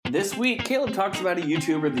This week, Caleb talks about a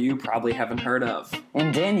YouTuber that you probably haven't heard of.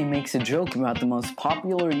 And Danny makes a joke about the most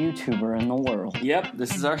popular YouTuber in the world. Yep,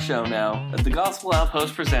 this is our show now. The Gospel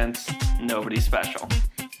Outpost presents Nobody Special.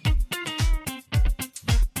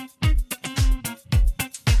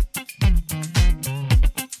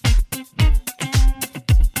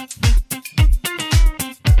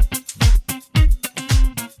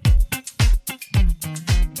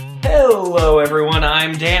 Hello everyone,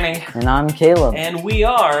 I'm Danny. And I'm Caleb. And we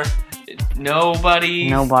are Nobody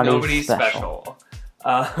Special.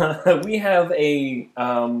 We have a, I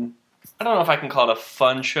don't know if I can call it a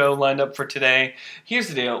fun show lined up for today. Here's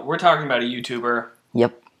the deal. We're talking about a YouTuber.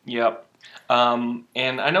 Yep. And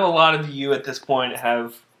I know a lot of you at this point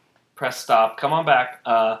have pressed stop. Come on back.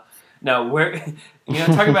 No, we're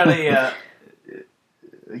talking about a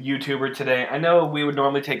YouTuber today. I know we would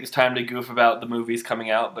normally take this time to goof about the movies coming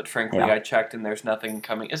out, but frankly, I checked and there's nothing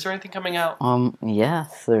coming. Is there anything coming out?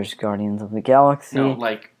 Yes, there's Guardians of the Galaxy. No,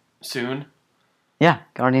 like soon? Yeah,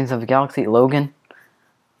 Guardians of the Galaxy, Logan.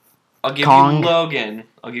 I'll give Kong. you Logan.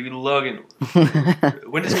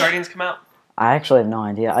 When does Guardians come out? I actually have no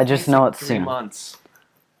idea. I just know it's 3 soon. months.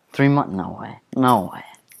 3 months? No way.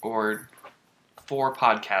 Or 4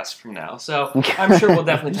 podcasts from now. So I'm sure we'll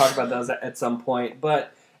definitely talk about those at some point.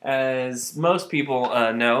 But as most people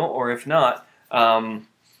know, or if not,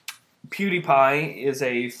 PewDiePie is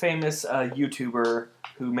a famous YouTuber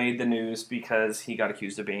who made the news because he got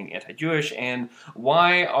accused of being anti-Jewish. And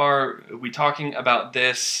why are we talking about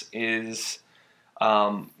this is,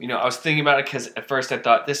 I was thinking about it because at first I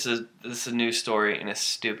thought this is a news story and it's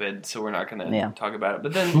stupid, so we're not going to talk about it.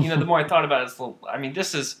 But then, the more I thought about it,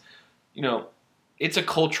 this is, it's a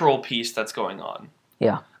cultural piece that's going on.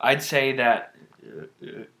 Yeah. I'd say that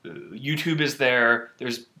YouTube is there.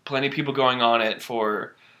 There's plenty of people going on it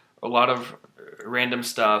for a lot of random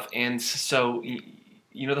stuff. And so,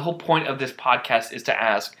 the whole point of this podcast is to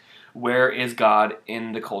ask, where is God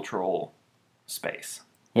in the cultural space?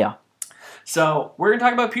 Yeah. So, we're going to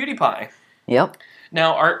talk about PewDiePie. Yep.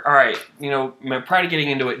 Now, all right, prior to getting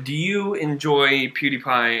into it, do you enjoy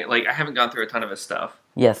PewDiePie? Like, I haven't gone through a ton of his stuff.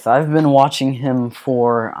 Yes, I've been watching him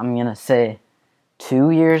for, I'm going to say,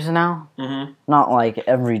 2 years now. Mm-hmm. Not like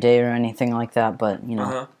every day or anything like that, but,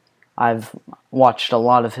 I've watched a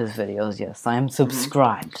lot of his videos, yes. I am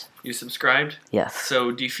subscribed. Mm-hmm. You subscribed? Yes.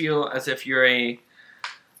 So do you feel as if you're a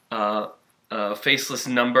faceless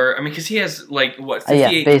number? I mean, because he has,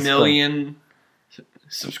 58 million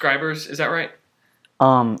subscribers, is that right?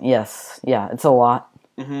 Yes. Yeah, it's a lot.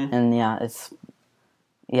 Mm-hmm. And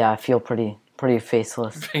I feel pretty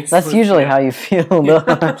faceless. That's usually how you feel,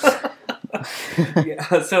 though.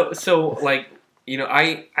 Yeah, so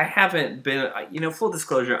I haven't been, full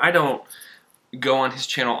disclosure, I don't go on his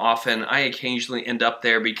channel often. I occasionally end up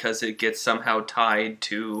there because it gets somehow tied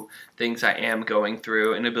to things I am going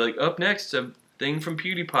through, and it'd be like, up next, a thing from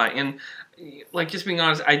PewDiePie, and just being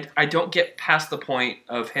honest, I don't get past the point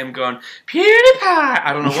of him going, PewDiePie!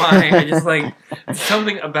 I don't know why. I just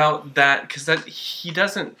something about that, because he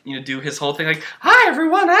doesn't, do his whole thing like, hi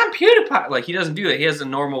everyone, I'm PewDiePie. He doesn't do that. He has a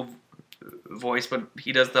normal voice, but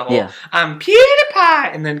he does the whole, I'm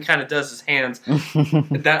PewDiePie! And then kind of does his hands.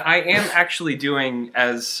 That I am actually doing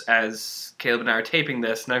as Caleb and I are taping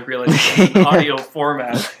this, and I've realized it's an audio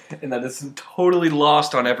format, and that it's totally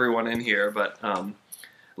lost on everyone in here, but,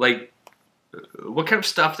 what kind of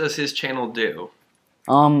stuff does his channel do?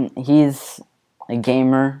 He's a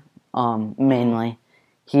gamer, mainly.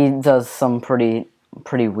 He does some pretty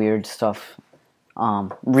weird stuff,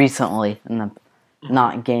 recently in the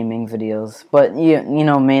not gaming videos. But,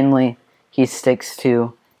 mainly he sticks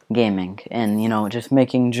to gaming and, just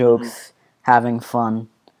making jokes, having fun.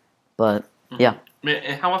 But, yeah.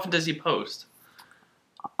 And how often does he post?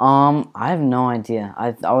 I have no idea.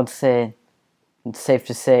 I would say it's safe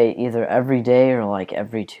to say either every day or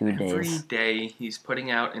every 2 days. Every day he's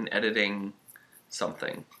putting out and editing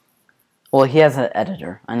something. Well, he has an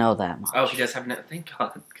editor. I know that much. Oh, he does have an editor. Thank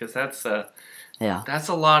God, because that's that's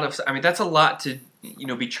a lot of. I mean, that's a lot to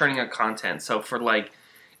be churning out content. So for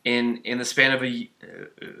in the span of a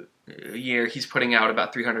year, he's putting out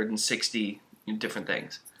about 360 different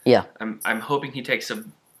things. Yeah. I'm hoping he takes a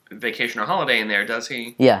vacation or holiday in there. Does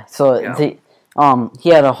he? Yeah. So he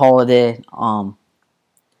had a holiday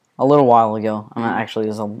a little while ago. Actually, it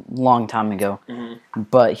was a long time ago. Mm-hmm.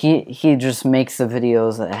 But he just makes the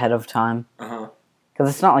videos ahead of time. Because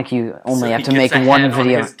it's not like you only have to make one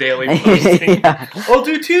video. On his daily posting. I'll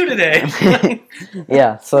do 2 today.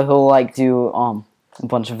 Yeah. So he'll do a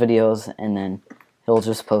bunch of videos and then he'll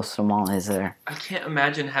just post them while he's there. I can't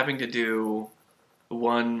imagine having to do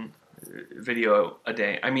one video a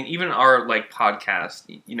day. I mean, even our like podcast,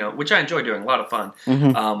 which I enjoy doing, a lot of fun.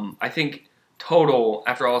 Mm-hmm. I think total,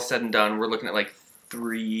 after all is said and done, we're looking at like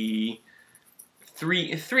three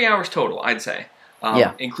hours total, I'd say.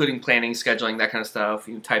 Including planning, scheduling, that kind of stuff,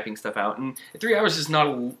 typing stuff out. And 3 hours is not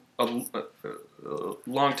a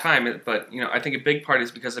long time, but I think a big part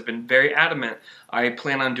is because I've been very adamant. I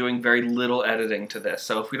plan on doing very little editing to this.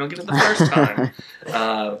 So if we don't get it the first time,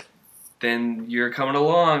 then you're coming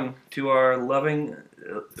along to our loving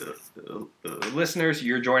listeners.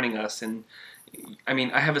 You're joining us, and I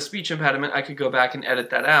mean, I have a speech impediment. I could go back and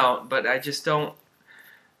edit that out, but I just don't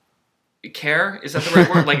care. Is that the right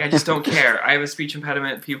word? Like, I just don't care. I have a speech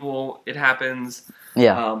impediment. It happens.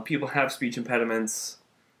 Yeah. People have speech impediments.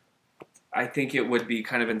 I think it would be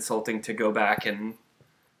kind of insulting to go back and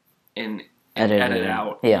edit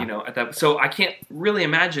out. At that. So I can't really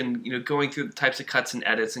imagine, going through the types of cuts and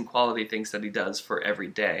edits and quality things that he does for every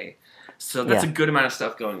day. So that's a good amount of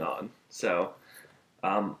stuff going on. So,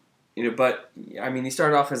 but I mean, he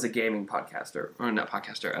started off as a gaming podcaster, or not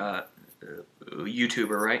podcaster,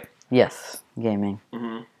 YouTuber, right? Yes, gaming.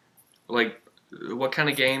 Mm-hmm. Like, what kind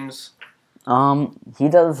of games? He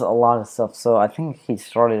does a lot of stuff. So I think he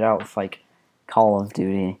started out with like Call of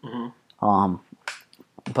Duty. Mm-hmm.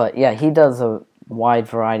 But yeah, he does a wide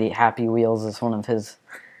variety. Happy Wheels is one of his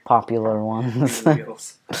popular ones. Happy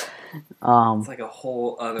Wheels. It's like a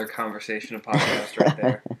whole other conversation of podcast right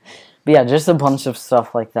there. But yeah, just a bunch of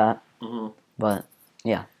stuff like that. Mm-hmm. But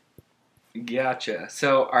yeah. Gotcha.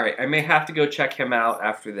 So, all right, I may have to go check him out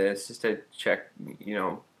after this, just to check,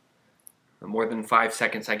 more than 5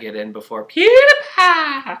 seconds I get in before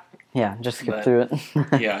PewDiePie. Yeah, just skip through it.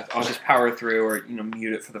 Yeah, I'll just power through, or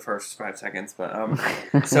mute it for the first 5 seconds. But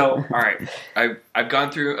so, all right, I've gone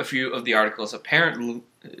through a few of the articles. Apparently,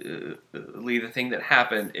 the thing that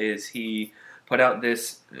happened is he put out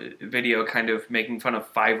this video, kind of making fun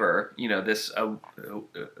of Fiverr. This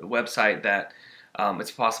website that.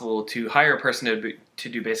 It's possible to hire a person to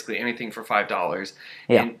do basically anything for $5.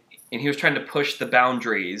 Yeah. And he was trying to push the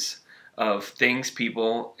boundaries of things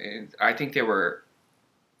people. I think they were.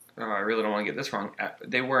 I really don't want to get this wrong.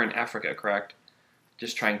 They were in Africa, correct?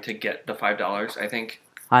 Just trying to get the $5. I think.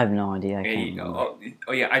 I have no idea. I can't oh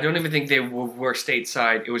yeah, I don't even think they were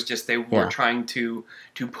stateside. It was just they were trying to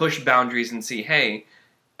push boundaries and see, hey.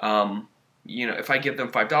 If I give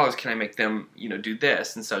them $5, can I make them, do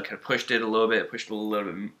this? And so I kind of pushed it a little bit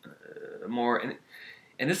more. And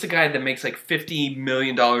this is a guy that makes like $50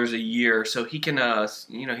 million a year, so he can,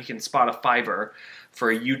 he can spot a Fiverr for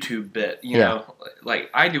a YouTube bit. You know, like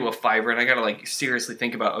I do a Fiverr, and I gotta like seriously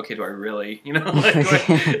think about, okay, do I really,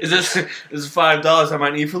 is this $5 I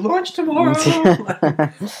might need for lunch tomorrow?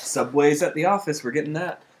 Subway's at the office, we're getting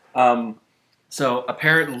that. So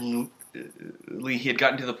apparently. He had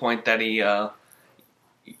gotten to the point that he, I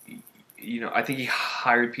think he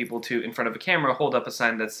hired people to, in front of a camera, hold up a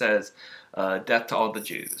sign that says, "Death to all the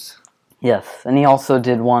Jews." Yes, and he also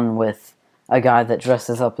did one with a guy that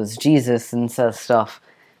dresses up as Jesus and says stuff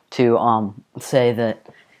to say that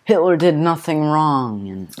Hitler did nothing wrong,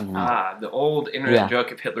 and the old internet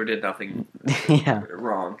joke: if Hitler did nothing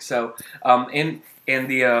wrong. So, and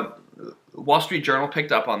the Wall Street Journal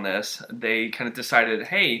picked up on this. They kind of decided,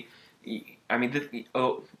 hey. I mean, this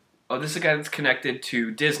is a guy that's connected to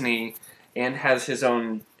Disney and has his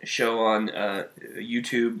own show on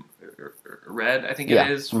YouTube, Red, I think it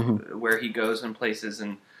is, where he goes in places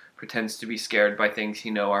and pretends to be scared by things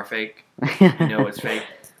are fake. It's fake.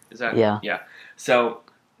 Is that? Yeah. Yeah. So,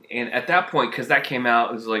 and at that point, because that came out,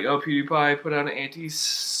 it was like, PewDiePie put out an anti-Semitic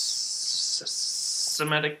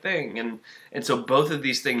thing, and so both of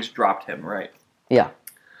these things dropped him, right? Yeah.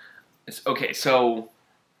 Okay, so.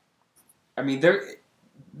 I mean,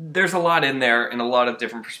 there's a lot in there and a lot of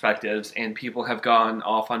different perspectives, and people have gone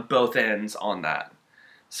off on both ends on that.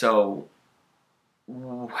 So,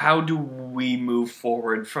 how do we move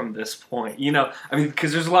forward from this point?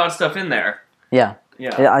 Because there's a lot of stuff in there. Yeah.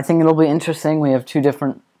 Yeah. I think it'll be interesting. We have two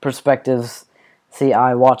different perspectives. See,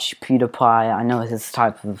 I watch PewDiePie. I know his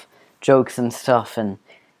type of jokes and stuff, and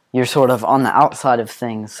you're sort of on the outside of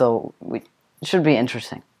things, so it should be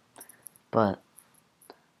interesting. But...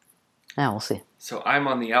 yeah, we'll see. So I'm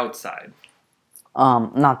on the outside.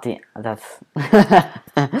 Not the... that's...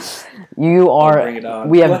 you are... Bring it on.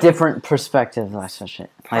 We have different perspectives, I should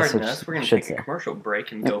Pardon us, we're going to take a commercial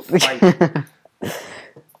break and go fight.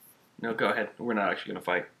 No, go ahead. We're not actually going to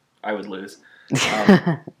fight. I would lose.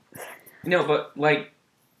 No, but, like...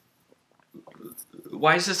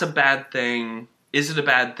 why is this a bad thing? Is it a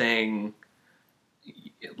bad thing?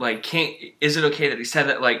 Like, is it okay that he said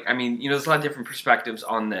that? Like, I mean, there's a lot of different perspectives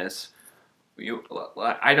on this.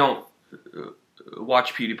 I don't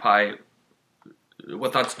watch PewDiePie,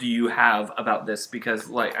 what thoughts do you have about this? Because,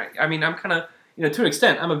 like, I mean, I'm kind of, to an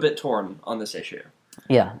extent, I'm a bit torn on this issue.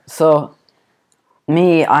 Yeah. So,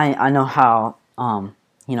 me, I know how,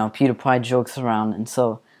 PewDiePie jokes around, and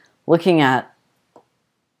so looking at,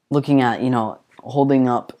 holding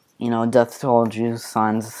up, death to all Jews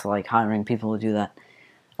signs, like hiring people to do that.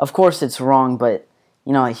 Of course, it's wrong, but,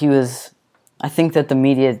 I think that the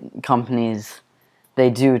media companies,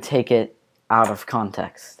 they do take it out of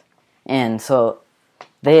context. And so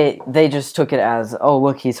they just took it as, oh,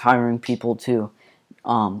 look, he's hiring people to,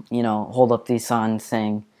 hold up these signs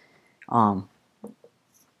saying,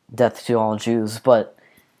 death to all Jews. But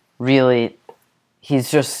really,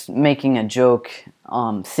 he's just making a joke,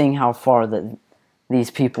 seeing how far that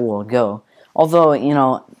these people will go. Although,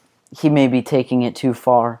 he may be taking it too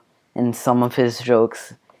far in some of his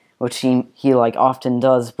jokes, which he like often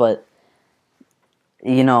does, but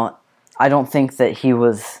I don't think that he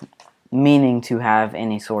was meaning to have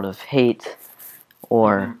any sort of hate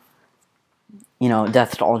or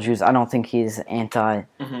death to all Jews. I don't think he's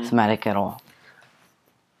anti-Semitic at all.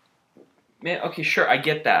 Man, okay, sure, I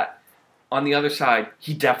get that. On the other side,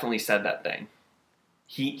 he definitely said that thing.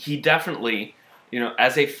 He definitely,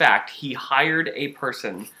 as a fact, he hired a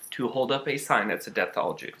person to hold up a sign that said death to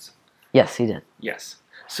all Jews. Yes, he did. Yes.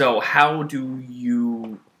 So how do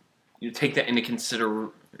you take that into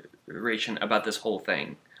consideration about this whole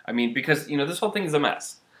thing? I mean, because, this whole thing is a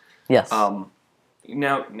mess. Yes.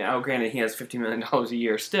 Now, granted, he has $50 million a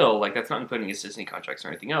year still. Like, that's not including his Disney contracts or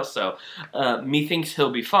anything else. So, methinks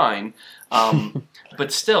he'll be fine.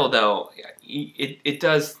 But still, though, it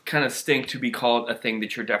does kind of stink to be called a thing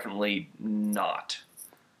that you're definitely not.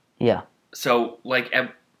 Yeah. So, like,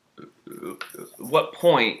 at what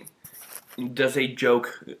point does a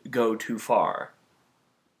joke go too far?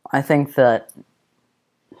 I think that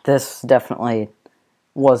this definitely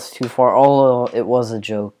was too far, although it was a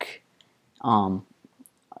joke.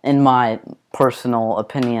 In my personal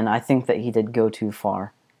opinion, I think that he did go too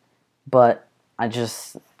far. But I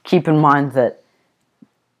just keep in mind that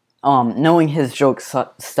knowing his joke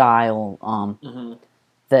style,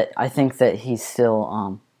 that I think that he's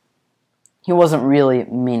still, he wasn't really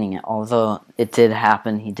meaning it, although it did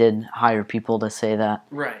happen. He did hire people to say that.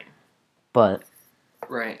 Right. But...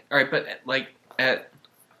 Right. All right, but, like, at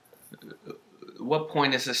what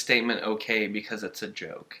point is a statement okay because it's a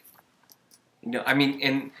joke? I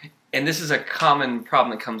mean, and this is a common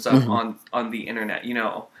problem that comes up on the internet.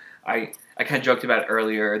 I kind of joked about it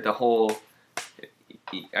earlier. The whole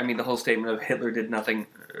statement of Hitler did nothing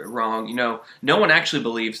wrong. No one actually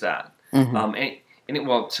believes that.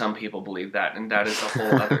 Well, some people believe that, and that is a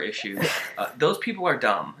whole other issue. Those people are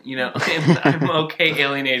dumb, and I'm okay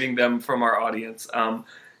alienating them from our audience.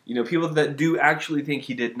 People that do actually think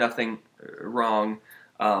he did nothing wrong,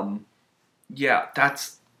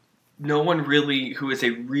 that's... No one really who is a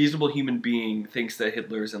reasonable human being thinks that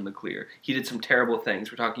Hitler's in the clear. He did some terrible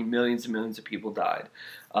things. We're talking millions and millions of people died.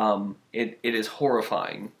 It is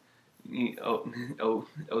horrifying. The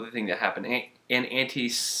thing that happened. And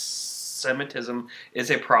anti-Semitism is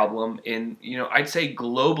a problem. And, I'd say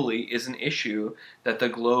globally is an issue that the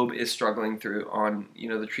globe is struggling through on,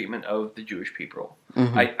 the treatment of the Jewish people.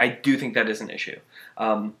 I do think that is an issue.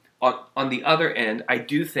 On the other end, I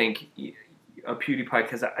do think... a PewDiePie,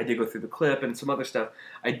 because I did go through the clip and some other stuff,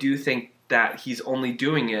 I do think that he's only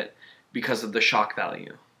doing it because of the shock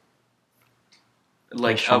value.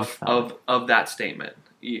 Like, of that statement.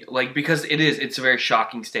 Like, because it's a very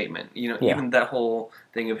shocking statement. Even that whole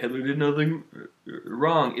thing of Hitler did nothing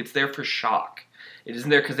wrong, it's there for shock. It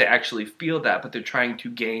isn't there because they actually feel that, but they're trying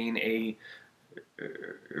to gain a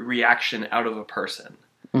reaction out of a person.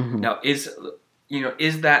 Now, is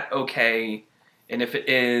that okay? And if it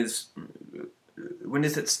is, when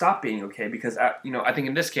does it stop being okay? Because, I think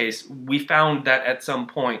in this case, we found that at some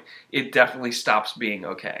point, it definitely stops being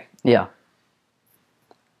okay. Yeah.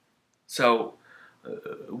 So,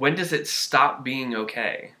 when does it stop being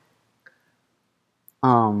okay?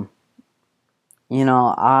 I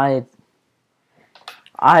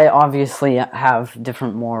obviously have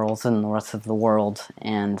different morals than the rest of the world,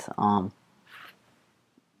 and,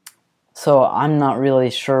 so I'm not really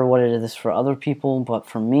sure what it is for other people, but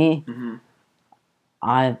for me,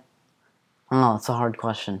 I don't know, it's a hard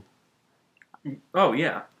question. Oh,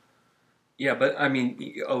 yeah. Yeah, but I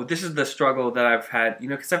mean, this is the struggle that I've had,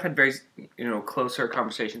 because I've had very, closer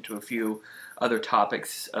conversation to a few other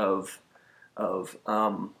topics of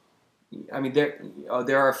I mean, there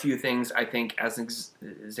are a few things, I think, as an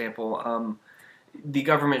example, the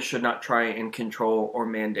government should not try and control or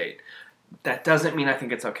mandate. That doesn't mean I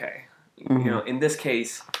think it's okay. In this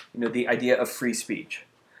case, the idea of free speech.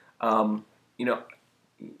 You know,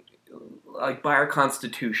 like by our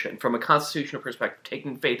Constitution, from a constitutional perspective,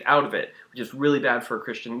 taking faith out of it, which is really bad for a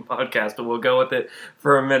Christian podcast, but we'll go with it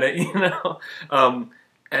for a minute.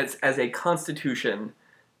 As a Constitution,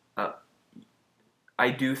 I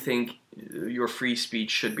do think your free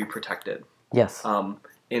speech should be protected. Yes.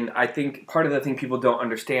 And I think part of the thing people don't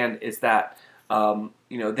understand is that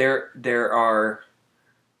there are,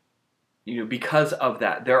 because of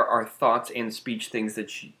that, there are thoughts and speech things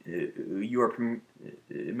that you are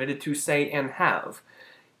permitted to say and have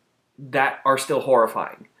that are still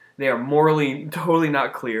horrifying. They are morally totally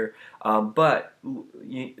not clear, but from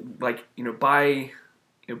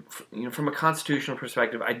a constitutional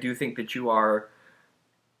perspective, I do think that you are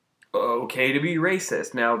okay to be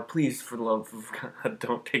racist. Now, please, for the love of God,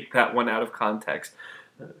 don't take that one out of context.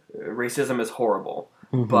 Racism is horrible,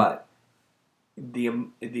 but the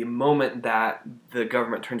moment that the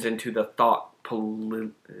government turns into the thought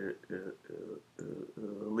police,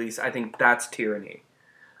 I think that's tyranny.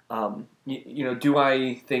 Do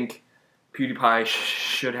I think PewDiePie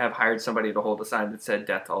should have hired somebody to hold a sign that said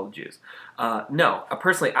 "Death to all the Jews"? No.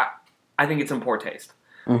 Personally, I think it's in poor taste.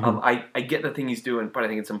 I get the thing he's doing, but I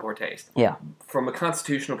think it's in poor taste. Yeah. From a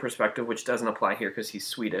constitutional perspective, which doesn't apply here because he's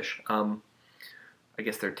Swedish, I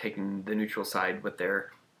guess they're taking the neutral side with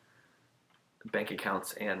their bank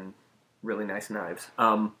accounts and really nice knives.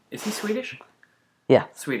 Is he Swedish? Yeah.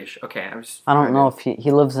 Swedish. Okay. I don't know if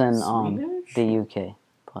he lives in the UK,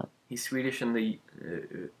 but he's Swedish in the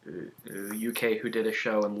UK who did a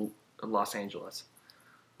show in Los Angeles.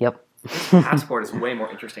 Yep. His passport is way more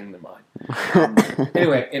interesting than mine.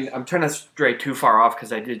 Anyway, and I'm trying to stray too far off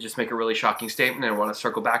because I did just make a really shocking statement and I want to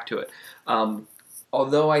circle back to it.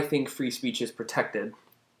 Although I think free speech is protected,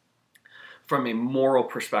 from a moral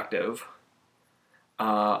perspective,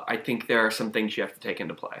 I think there are some things you have to take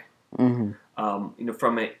into play. From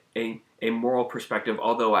a moral perspective,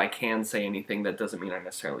 although I can say anything, that doesn't mean I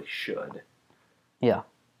necessarily should. Yeah.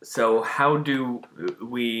 So how do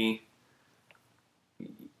we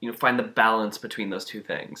find the balance between those two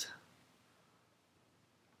things?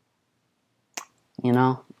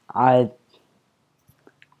 I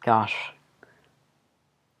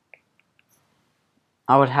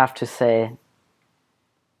would have to say,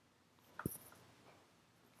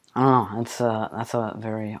 I don't know, that's a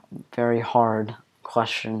very, very hard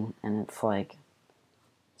question, and it's like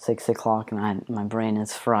 6 o'clock and my brain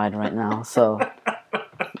is fried right now, so...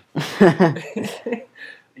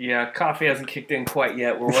 Yeah, coffee hasn't kicked in quite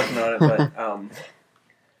yet. We're working on it, but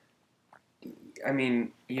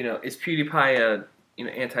is PewDiePie a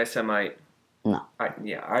anti-Semite? No.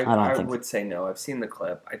 I would say no. I've seen the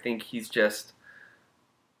clip. I think he's just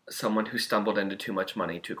someone who stumbled into too much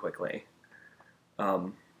money too quickly,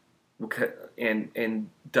 and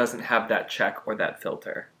doesn't have that check or that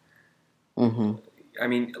filter. All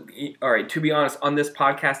right. To be honest, on this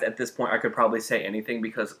podcast at this point, I could probably say anything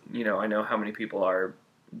because I know how many people are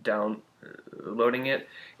downloading it,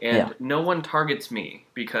 and no one targets me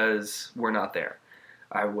because we're not there.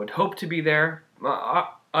 I would hope to be there.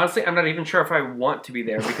 Honestly, I'm not even sure if I want to be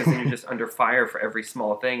there because then you're just under fire for every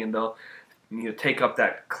small thing, and they'll take up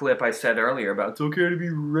that clip I said earlier about it's okay to be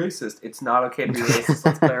racist. It's not okay to be racist.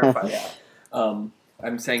 Let's clarify that. I'm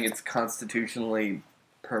saying it's constitutionally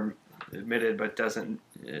permitted, but doesn't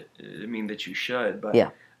mean that you should. But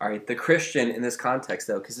all right, the Christian in this context,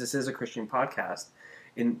 though, because this is a Christian podcast.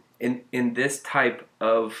 In this type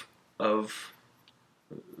of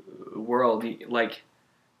world, like,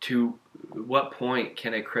 to what point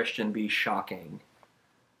can a Christian be shocking?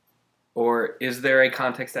 Or is there a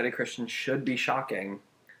context that a Christian should be shocking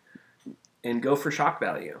and go for shock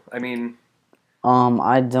value? I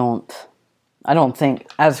don't think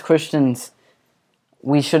as Christians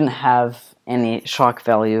we shouldn't have any shock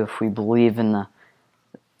value if we believe in the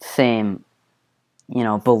same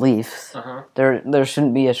beliefs. There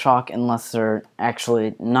shouldn't be a shock unless they're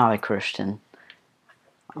actually not a Christian.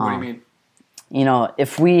 What do you mean?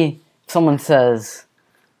 If someone says,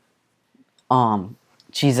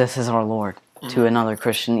 Jesus is our Lord to another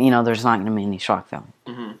Christian, there's not going to be any shock value.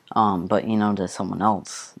 But to someone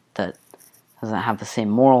else that doesn't have the same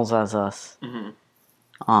morals as us,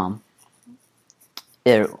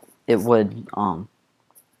 it would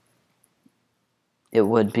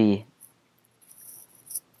be.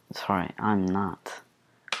 Sorry, I'm not.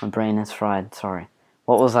 My brain is fried. Sorry.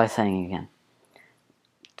 What was I saying again?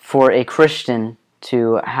 For a Christian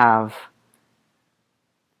to have...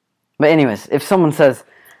 But anyways, if someone says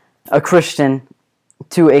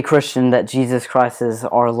to a Christian that Jesus Christ is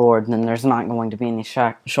our Lord, then there's not going to be any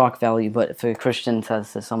shock value. But if a Christian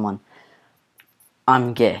says to someone,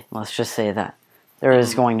 I'm gay. Let's just say that. There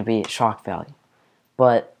is going to be shock value.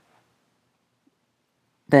 But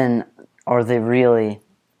then are they really...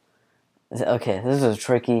 Okay, this is a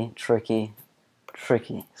tricky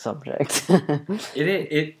subject.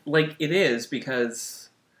 It is because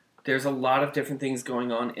there's a lot of different things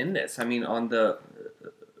going on in this. I mean, on the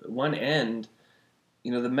one end,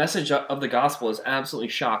 the message of the gospel is absolutely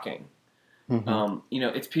shocking. Mm-hmm.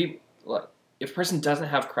 It's people like, if a person doesn't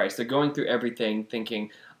have Christ, they're going through everything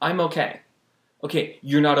thinking, I'm okay. Okay,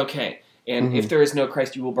 you're not okay. And if there is no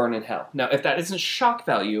Christ, you will burn in hell. Now, if that isn't shock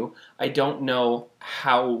value, I don't know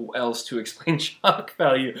how else to explain shock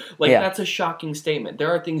value. That's a shocking statement.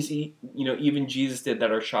 There are things, even Jesus did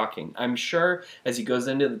that are shocking. I'm sure as he goes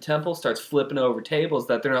into the temple, starts flipping over tables,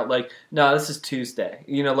 that they're not like, no, this is Tuesday.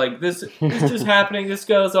 This is just happening. This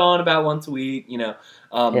goes on about once a week,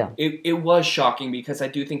 It was shocking because I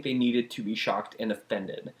do think they needed to be shocked and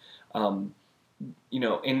offended. And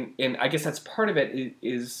I guess that's part of it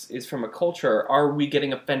is from a culture. Are we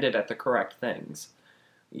getting offended at the correct things?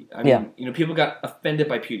 I mean, people got offended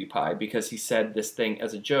by PewDiePie because he said this thing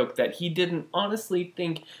as a joke that he didn't honestly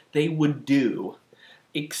think they would do,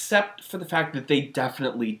 except for the fact that they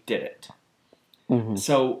definitely did it. Mm-hmm.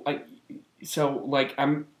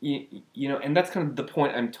 And that's kind of the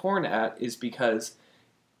point I'm torn at, is because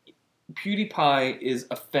PewDiePie is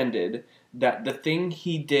offended that the thing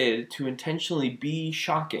he did to intentionally be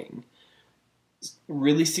shocking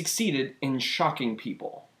really succeeded in shocking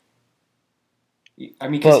people. I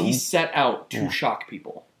mean, because he set out to shock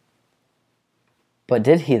people. But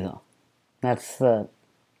did he, though? That's the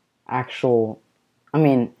actual... I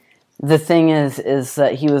mean, the thing is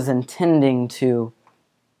that he was intending to,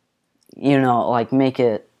 make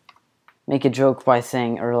a joke by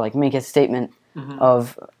saying, or make a statement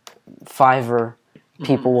of Fiverr.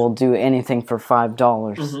 People will do anything for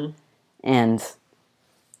 $5, and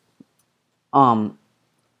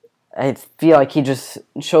I feel like he just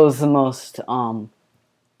chose the most,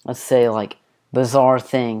 let's say, bizarre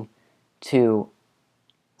thing to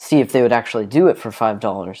see if they would actually do it for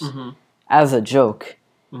 $5 as a joke.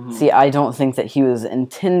 See, I don't think that he was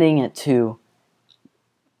intending it to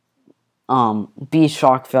be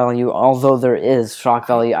shock value, although there is shock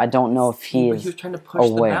value. I don't know if he is was trying to push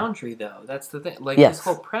aware. The boundary, though. That's the thing. His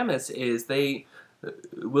whole premise is they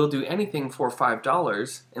will do anything for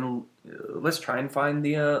 $5, and let's try and find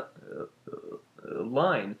the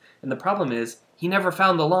line. And the problem is, he never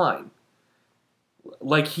found the line.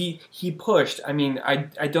 He pushed. I mean,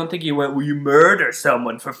 I don't think he went, will you murder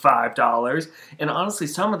someone for $5? And honestly,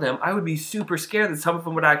 some of them, I would be super scared that some of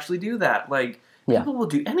them would actually do that. People will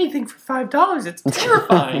do anything for $5. It's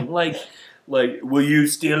terrifying. Will you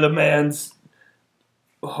steal a man's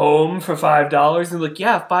home for $5? And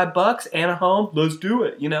yeah, $5 and a home. Let's do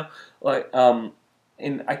it.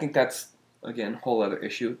 And I think that's, again, a whole other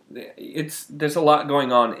issue. There's a lot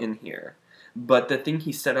going on in here, but the thing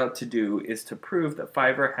he set out to do is to prove that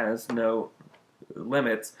Fiverr has no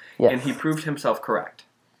limits, and he proved himself correct.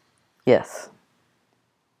 Yes.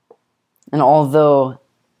 And although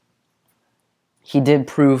he did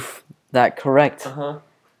prove that correct,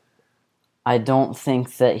 I don't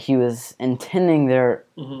think that he was intending there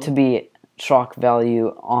to be shock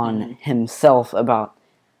value on himself about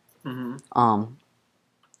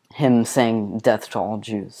him saying death to all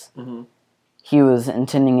Jews. He was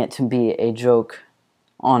intending it to be a joke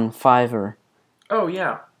on Fiverr. Oh,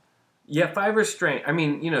 yeah. Yeah, Fiverr's strange. I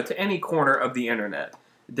mean, to any corner of the internet,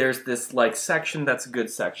 there's this section that's a good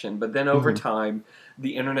section, but then over time,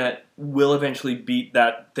 the internet will eventually beat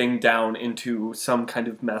that thing down into some kind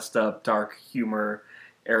of messed up, dark humor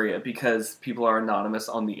area because people are anonymous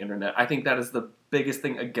on the internet. I think that is the biggest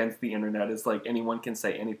thing against the internet, is anyone can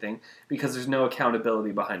say anything because there's no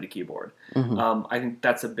accountability behind a keyboard. I think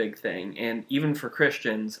that's a big thing. And even for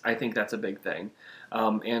Christians, I think that's a big thing.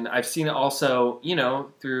 And I've seen it also,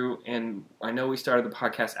 through, and I know we started the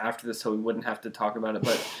podcast after this so we wouldn't have to talk about it,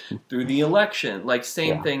 but through the election,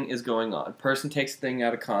 same thing is going on. Person takes a thing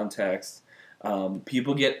out of context.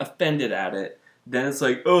 People get offended at it. Then it's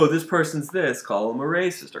oh, this person's this. Call them a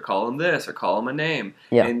racist, or call them this, or call them a name.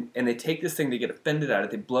 Yeah. And they take this thing, they get offended at it,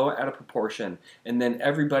 they blow it out of proportion, and then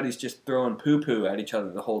everybody's just throwing poo-poo at each other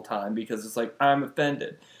the whole time because it's I'm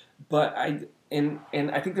offended. But I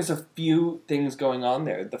think there's a few things going on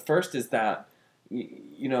there. The first is that,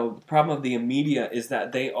 the problem of the media is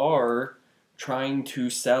that they are trying to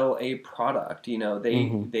sell a product.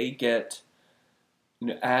 They get,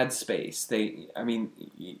 ad space.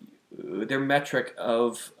 Their metric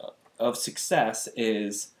of success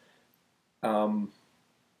is, are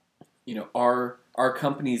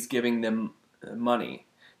companies giving them money?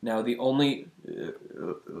 Now, the only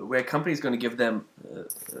way a company is going to give them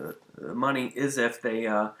money is if they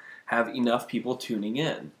have enough people tuning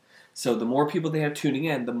in. So the more people they have tuning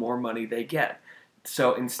in, the more money they get.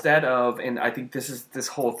 So instead of, and I think this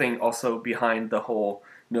whole thing also behind the whole,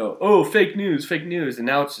 fake news, and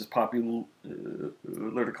now it's just popular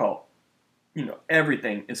to call,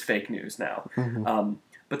 everything is fake news now. Mm-hmm.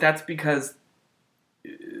 But that's because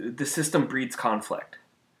the system breeds conflict.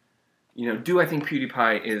 Do I think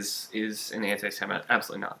PewDiePie is an anti-Semite?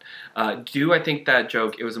 Absolutely not. Do I think that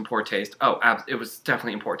joke, it was in poor taste? Oh, it was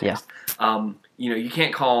definitely in poor taste. Yeah. You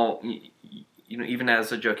can't call, even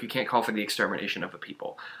as a joke, you can't call for the extermination of a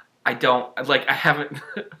people. I haven't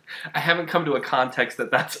I haven't come to a context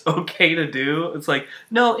that that's okay to do. It's like,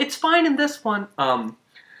 no, it's fine in this one.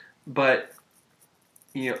 But,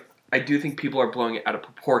 I do think people are blowing it out of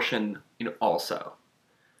proportion, also.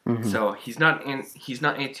 Mm-hmm. So he's not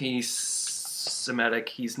anti-Semitic.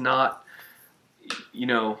 He's not,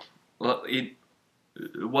 it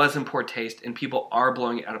was in poor taste, and people are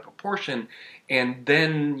blowing it out of proportion, and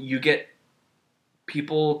then you get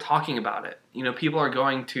people talking about it. People are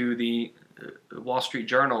going to the Wall Street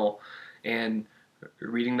Journal and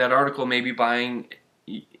reading that article, maybe buying,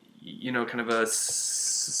 kind of a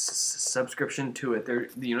subscription to it.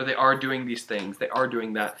 They are doing these things. They are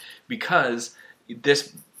doing that because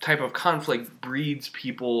this type of conflict breeds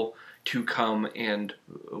people to come and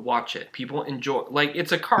watch it. People enjoy,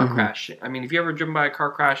 it's a car crash. I mean, have you ever driven by a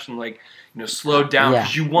car crash and slowed down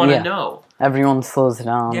because you want to know? Everyone slows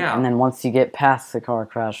down, yeah. And then once you get past the car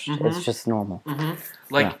crash, it's just normal.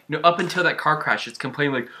 Up until that car crash, it's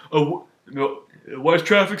complaining why is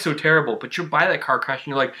traffic so terrible? But you're by that car crash and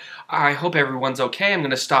you're like, I hope everyone's okay. I'm going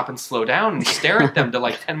to stop and slow down and stare at them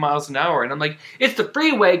to 10 miles an hour. And I'm like, it's the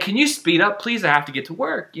freeway. Can you speed up? Please, I have to get to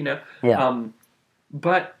work, Yeah.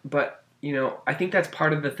 But I think that's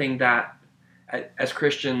part of the thing that as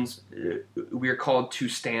Christians, we are called to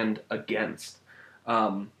stand against.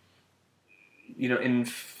 In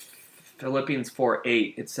Philippians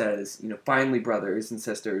 4:8, it says, finally, brothers and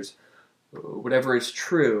sisters, whatever is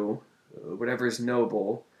true, whatever is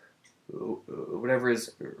noble, whatever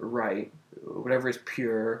is right, whatever is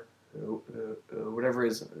pure, whatever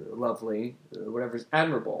is lovely, whatever is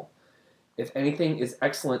admirable. If anything is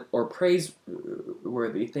excellent or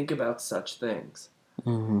praiseworthy, think about such things.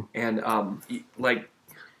 Mm-hmm. And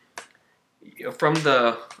from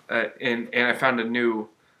the and I found a new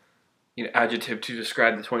adjective to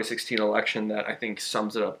describe the 2016 election that I think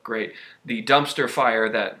sums it up great. The dumpster fire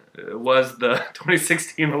that was the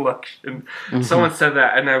 2016 election. Mm-hmm. Someone said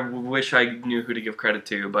that, and I wish I knew who to give credit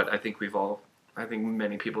to, but I think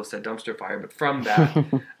many people said dumpster fire. But from that,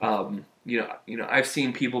 I've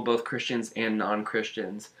seen people, both Christians and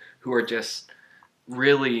non-Christians, who are just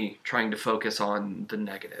really trying to focus on the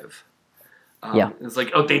negative. It's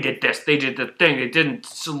like, they did this, they did the thing, they didn't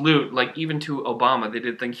salute, even to Obama, they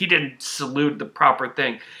did the thing, he didn't salute the proper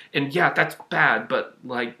thing, and yeah, that's bad, but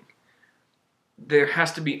there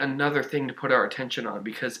has to be another thing to put our attention on,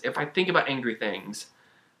 because if I think about angry things,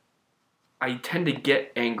 I tend to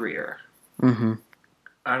get angrier. Mm-hmm.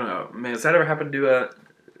 I don't know, man, has that ever happened to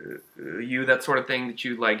you, that sort of thing, that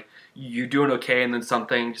you're doing okay, and then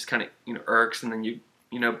something just kind of, irks, and then you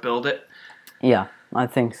build it? Yeah, I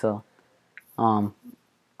think so. I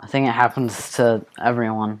think it happens to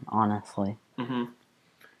everyone, honestly. Mm-hmm.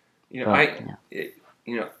 All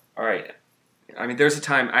right. I mean, there's a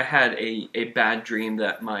time I had a bad dream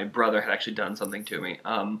that my brother had actually done something to me.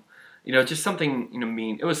 Just something,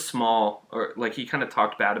 mean. It was small, or he kind of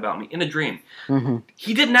talked bad about me in a dream. Mm-hmm.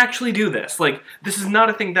 He didn't actually do this. This is not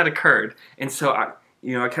a thing that occurred. And so I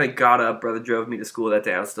kind of got up. Brother drove me to school that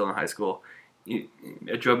day. I was still in high school. He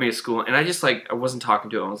drove me to school, and I just I wasn't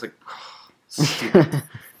talking to him. I was like, stupid.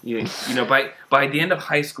 By the end of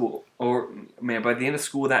high school, by the end of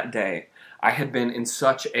school that day, I had been in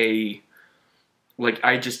such a,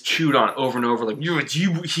 I just chewed on it over and over, I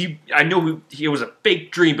know it was a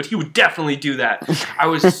fake dream, but he would definitely do that. I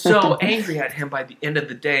was so angry at him by the end of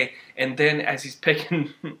the day, and then as he's picking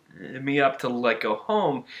me up to go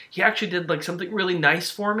home, he actually did something really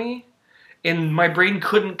nice for me. And my brain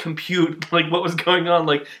couldn't compute what was going on.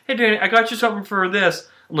 Hey Danny, I got you something for this.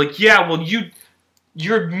 I'm like, yeah, well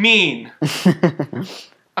you're mean.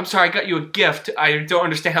 I'm sorry, I got you a gift. I don't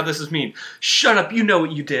understand how this is mean. Shut up, you know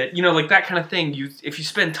what you did. That kind of thing. If you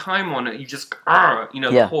spend time on it, you just,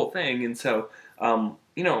 the whole thing. And so,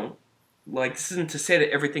 this isn't to say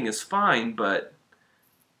that everything is fine, but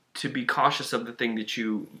to be cautious of the thing that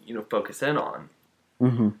you focus in on.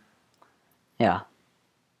 Mm-hmm. Yeah.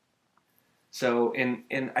 So, and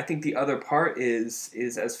I think the other part is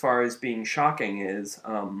as far as being shocking is,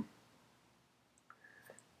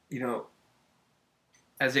 you know,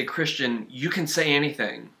 as a Christian, you can say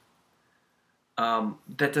anything.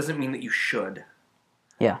 That doesn't mean that you should.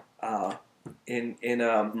 Yeah. In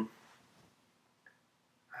I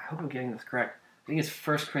hope I'm getting this correct. I think it's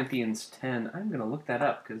 1 Corinthians 10. I'm going to look that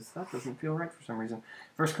up because that doesn't feel right for some reason.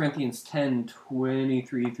 1 Corinthians 10,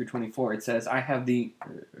 23 through 24. It says, I have the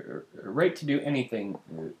right to do anything,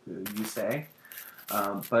 you say,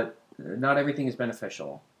 but not everything is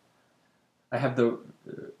beneficial. I have the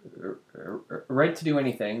right to do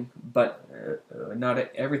anything, but not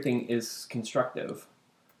everything is constructive.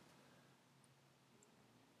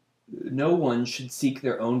 No one should seek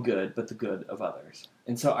their own good, but the good of others.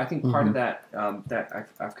 And so I think part of that that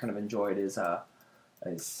I've kind of enjoyed is that,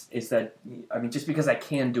 I mean, just because I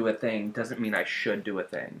can do a thing doesn't mean I should do a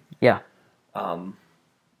thing. Yeah.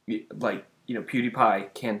 Like,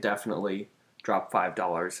 PewDiePie can definitely drop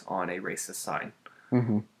 $5 on a racist sign.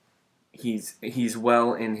 Mm-hmm. He's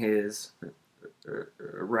well in his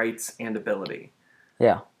rights and ability.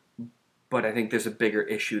 Yeah. But I think there's a bigger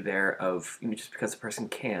issue there of, just because a person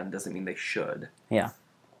can doesn't mean they should. Yeah.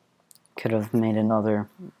 Could have made another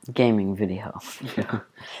gaming video. Yeah.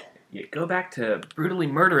 Yeah, go back to brutally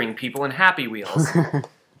murdering people in Happy Wheels.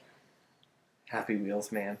 Happy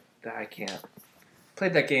Wheels, man. I can't.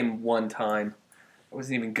 Played that game one time. I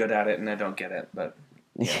wasn't even good at it, and I don't get it, but...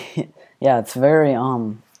 Yeah, yeah, it's very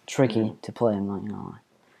tricky to play, I'm not gonna lie.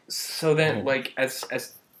 So then, like, as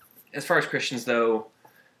far as Christians, though...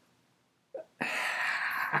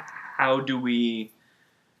 How do we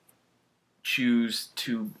choose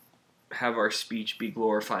to have our speech be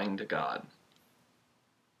glorifying to God?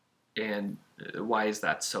 And why is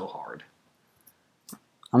that so hard?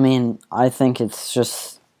 I mean, I think it's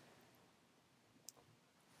just...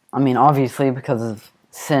 I mean, obviously, because of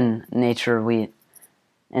sin nature,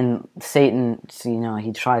 and Satan,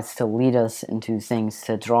 he tries to lead us into things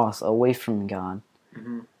to draw us away from God.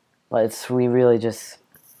 Mm-hmm. But we really just...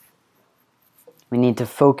 We need to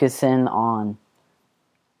focus in on,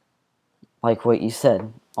 like what you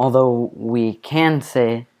said. Although we can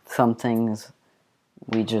say some things,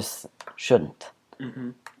 we just shouldn't. Mm-hmm.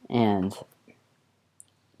 And,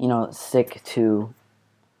 stick to,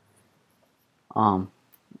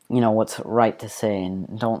 what's right to say.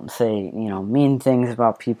 And don't say, mean things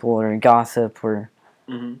about people or gossip or,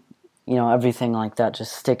 everything like that.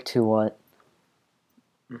 Just stick to what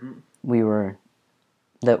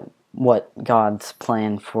what God's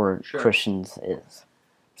plan for Christians is.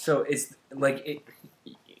 So it's like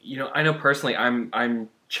I know personally I'm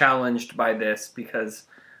challenged by this because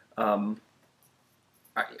I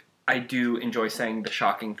do enjoy saying the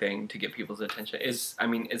shocking thing to get people's attention. Is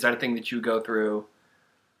that a thing that you go through?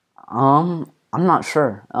 I'm not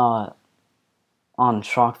sure on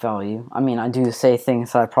shock value. I mean, I do say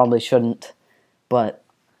things I probably shouldn't, but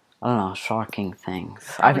I don't know, shocking things.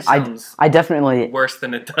 I definitely... Worse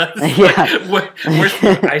than it does. Yeah. Worse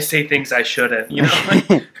than I say things I shouldn't,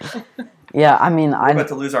 Yeah, I mean... We're about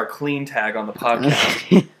to lose our clean tag on the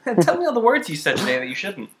podcast. Tell me all the words you said today that you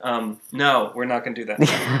shouldn't. No, we're not going to do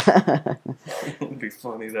that. It would be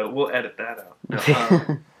funny, though. We'll edit that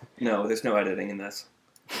out. No, there's no editing in this.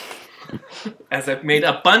 As I've made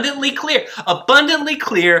abundantly clear,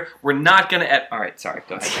 we're not going to edit... All right, sorry,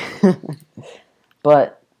 go ahead.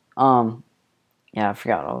 But... yeah, I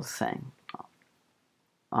forgot what I was saying.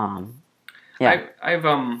 Yeah. I've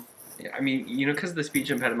because of the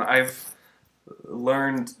speech impediment, I've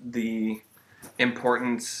learned the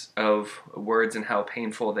importance of words and how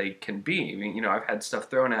painful they can be. I mean, I've had stuff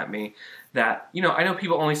thrown at me that, I know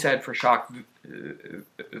people only said for shock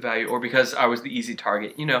value or because I was the easy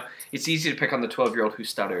target. It's easy to pick on the 12-year-old who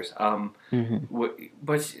stutters.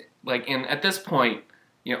 But, and at this point,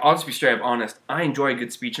 I'll just be straight up honest. I enjoy a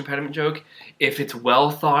good speech impediment joke if it's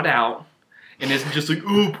well thought out and isn't just like,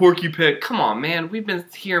 oh, Porky Pig. Come on, man. We've been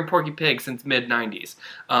hearing Porky Pig since mid-90s.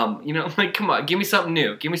 Come on. Give me something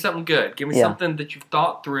new. Give me something good. Give me something that you've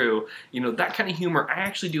thought through. That kind of humor I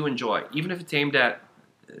actually do enjoy. Even if it's aimed at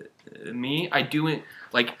me, I do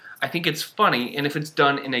I think it's funny, and if it's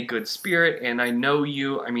done in a good spirit, and I know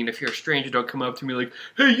you, if you're a stranger, don't come up to me like,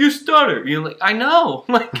 hey, you stutter. I know.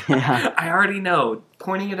 I already know.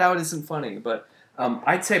 Pointing it out isn't funny, but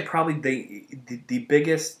I'd say probably the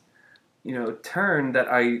biggest, time that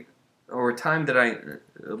I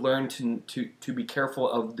learned to be careful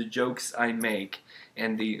of the jokes I make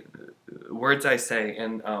and the words I say,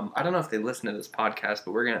 and I don't know if they listen to this podcast,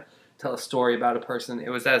 but we're going to tell a story about a person. It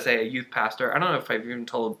was as a youth pastor. I don't know if I've even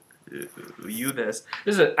told you this.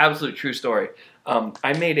 This is an absolute true story.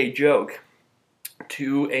 I made a joke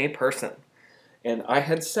to a person. And I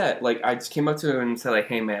had said, like, I just came up to him and said, like,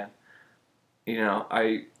 hey, man,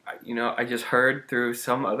 I just heard through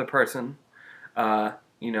some other person, about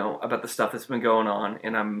the stuff that's been going on,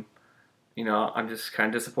 and I'm just kind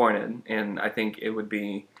of disappointed, and I think it would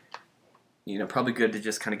be, probably good to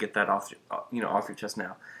just kind of get that off your chest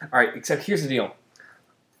now. All right, except here's the deal.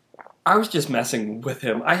 I was just messing with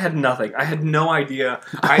him. I had nothing. I had no idea.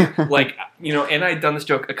 And I had done this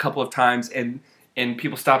joke a couple of times, and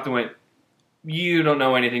people stopped and went, "You don't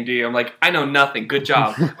know anything, do you?" I'm like, "I know nothing. Good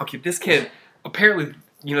job." Okay, this kid, apparently,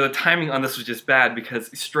 the timing on this was just bad, because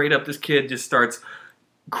straight up this kid just starts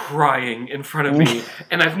crying in front of me,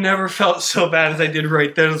 and I've never felt so bad as I did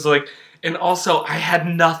right then. It was like, and also I had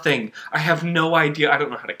nothing. I have no idea. I don't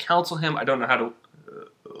know how to counsel him. I don't know how to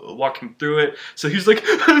walk him through it. So he's like,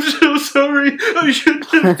 "I'm so sorry. I shouldn't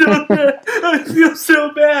have done that. I feel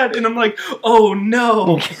so bad." And I'm like, "Oh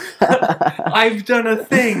no, I've done a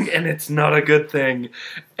thing, and it's not a good thing."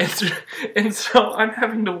 And so I'm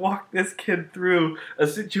having to walk this kid through a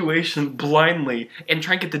situation blindly and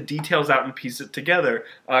try and get the details out and piece it together.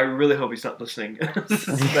 I really hope he's not listening. This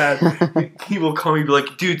is bad. He will call me and be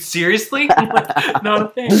like, "Dude, seriously?" I'm like, "Not a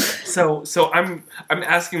thing." So I'm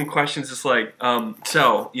asking him questions just like,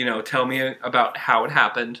 tell me about how it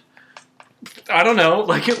happened. I don't know,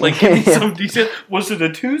 like give me some detail. Was it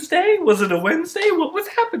a Tuesday? Was it a Wednesday? What was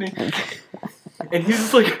happening? And he's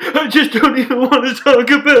just like, "I just don't even want to talk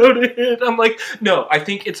about it." I'm like, "No, I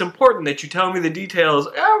think it's important that you tell me the details."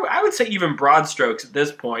 I would say even broad strokes at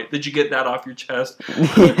this point. Did you get that off your chest?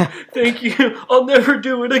 Yeah. "Thank you. I'll never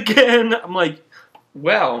do it again." I'm like,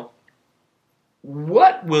 well,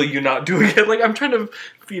 what will you not do again? Like, I'm trying to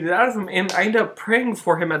feed it out of him, and I end up praying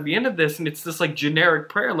for him at the end of this, and it's this like generic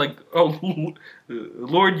prayer, like, "Oh,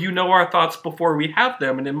 Lord, you know our thoughts before we have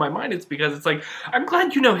them." And in my mind, it's because it's like, I'm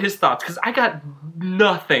glad you know his thoughts, because I got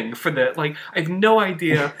nothing for that. Like, I have no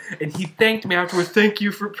idea. And he thanked me afterwards. "Thank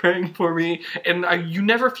you for praying for me." And you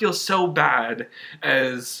never feel so bad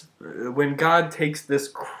as when God takes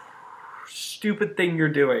this stupid thing you're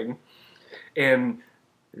doing and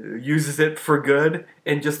uses it for good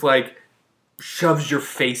and just like shoves your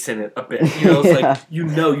face in it a bit. It's like, you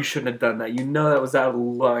shouldn't have done that. That was out of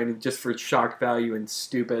line just for shock value and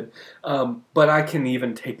stupid. But I can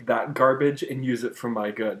even take that garbage and use it for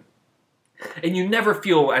my good. And you never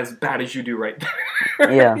feel as bad as you do right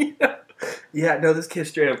there. Yeah. Yeah, no, this kid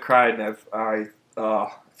straight up cried, and I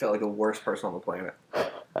felt like the worst person on the planet.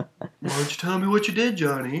 "Why don't you tell me what you did,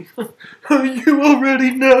 Johnny?" "You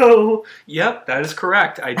already know." Yep, that is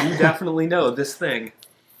correct. I do definitely know this thing.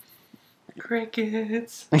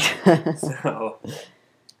 Crickets. So.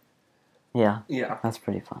 Yeah. That's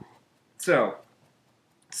pretty funny. So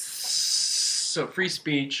free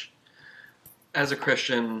speech as a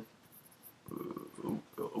Christian,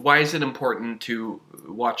 why is it important to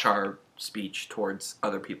watch our speech towards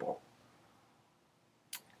other people?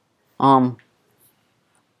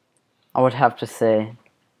 I would have to say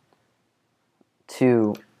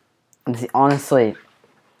honestly,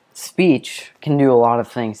 speech can do a lot of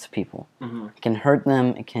things to people. Mm-hmm. It can hurt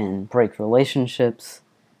them. It can break relationships.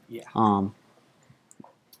 Yeah.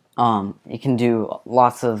 It can do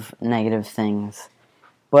lots of negative things,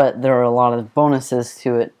 but there are a lot of bonuses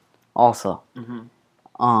to it also.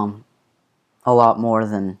 Mm-hmm. A lot more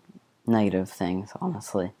than negative things,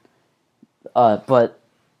 honestly. But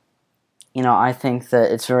I think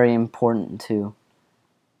that it's very important to,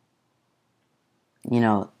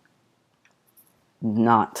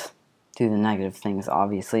 not do the negative things,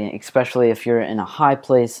 obviously, especially if you're in a high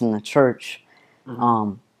place in the church.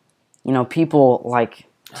 Mm-hmm. People like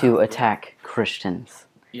to attack Christians.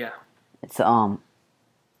 Yeah. It's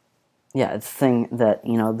it's a thing that,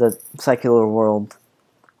 the secular world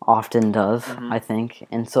often does, I think.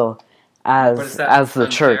 And so as the unfair?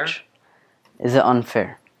 church, is it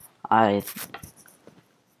unfair? I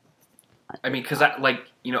mean, because I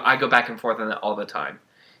go back and forth on that all the time.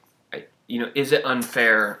 Is it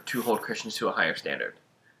unfair to hold Christians to a higher standard?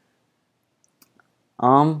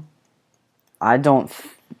 I don't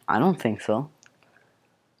think so.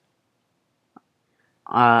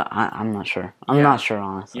 I'm not sure. I'm not sure,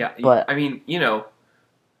 honestly. Yeah, but I mean,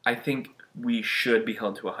 I think we should be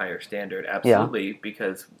held to a higher standard, absolutely,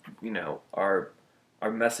 because our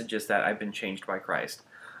message is that I've been changed by Christ.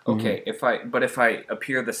 Okay, Mm-hmm. if I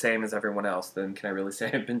appear the same as everyone else, then can I really say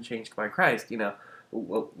I've been changed by Christ?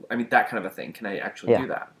 Well, I mean, that kind of a thing. Can I actually do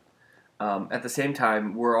that? At the same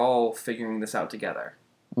time, we're all figuring this out together,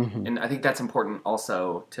 and I think that's important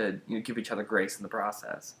also to give each other grace in the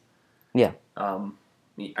process. Yeah. I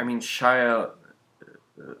mean, Shia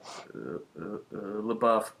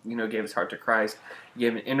LaBeouf, gave his heart to Christ, he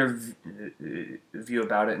gave an interview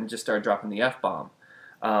about it and just started dropping the F-bomb.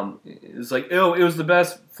 It was like, ew, it was the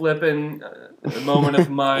best flipping moment of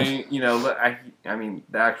my, I mean,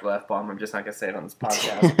 the actual F-bomb, I'm just not going to say it on this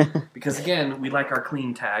podcast. Because, again, we like our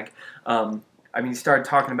clean tag. He started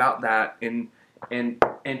talking about that, and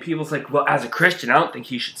people's like, well, as a Christian, I don't think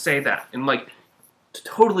he should say that. And,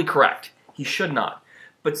 totally correct. He should not.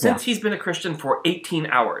 But since he's been a Christian for 18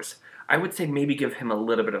 hours, I would say maybe give him a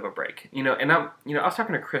little bit of a break. And I was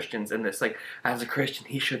talking to Christians in this, as a Christian,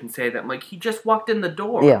 he shouldn't say that. I'm like, he just walked in the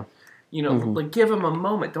door. Yeah. Give him a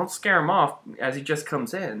moment. Don't scare him off as he just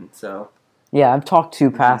comes in. So. Yeah, I've talked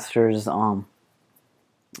to pastors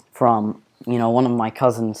from, one of my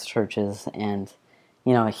cousin's churches, and,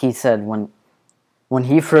 he said when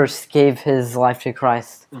he first gave his life to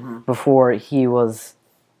Christ, before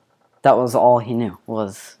that was all he knew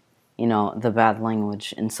was, the bad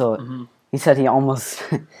language. And so he said he almost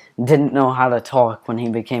didn't know how to talk when he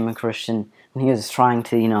became a Christian, when he was trying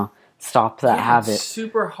to, stop that habit. It's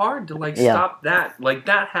super hard to, stop that.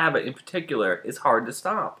 That habit in particular is hard to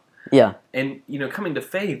stop. Yeah. And, coming to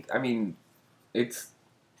faith, there's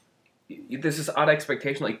this odd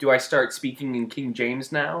expectation, do I start speaking in King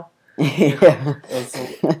James now? Yeah.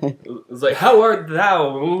 It's like, how art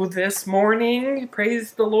thou this morning?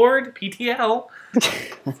 Praise the Lord. PTL.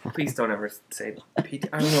 Please don't ever say PTL.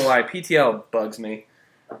 I don't know why. PTL bugs me.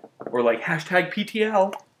 Or hashtag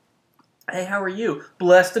PTL. Hey, how are you?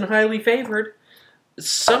 Blessed and highly favored.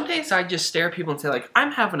 Some days I just stare at people and say,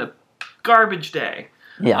 I'm having a garbage day.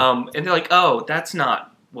 Yeah. And they're like, oh, that's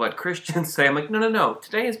not what Christians say. I'm like, no.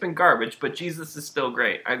 Today has been garbage, but Jesus is still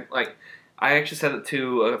great. I actually said it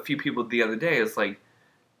to a few people the other day. It's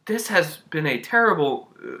this has been a terrible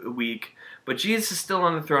week, but Jesus is still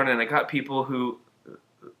on the throne, and I got people who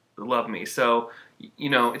love me. So,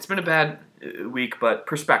 it's been a bad week, but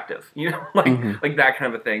perspective, like that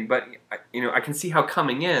kind of a thing. But, I can see how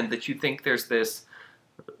coming in that you think there's this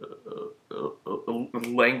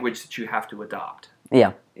language that you have to adopt.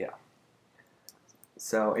 Yeah. Yeah.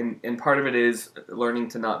 So, and part of it is learning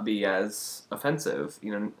to not be as offensive,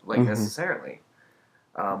 necessarily.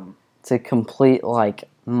 It's a complete,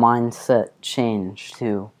 mindset change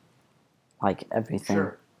to, everything.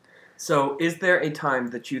 Sure. So, is there a time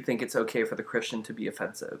that you think it's okay for the Christian to be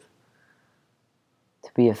offensive? To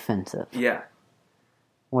be offensive? Yeah.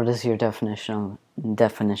 What is your definition of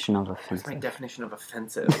offensive? What's my definition of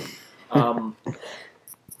offensive? I'm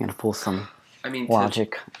gonna pull some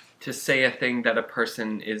logic. To say a thing that a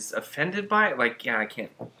person is offended by, I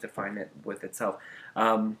can't define it with itself.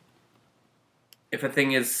 If a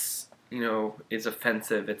thing is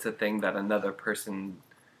offensive, it's a thing that another person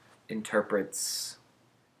interprets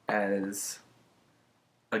as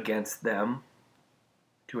against them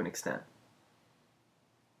to an extent.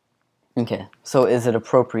 Okay, so is it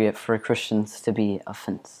appropriate for Christians to be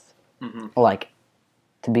offensive?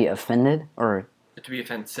 To be offended, or to be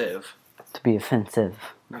offensive? To be offensive.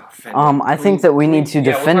 No, offended. I think that we need to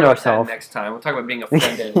defend ourselves. Next time, we'll talk about being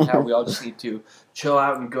offended and how we all just need to chill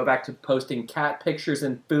out and go back to posting cat pictures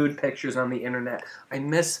and food pictures on the internet. I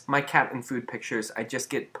miss my cat and food pictures. I just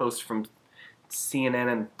get posts from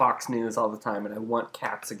CNN and Fox News all the time, and I want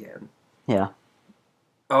cats again. Yeah.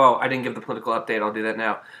 Oh, I didn't give the political update. I'll do that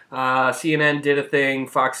now. CNN did a thing.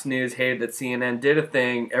 Fox News hated that CNN did a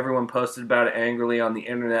thing. Everyone posted about it angrily on the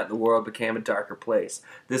internet. The world became a darker place.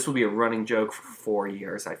 This will be a running joke for 4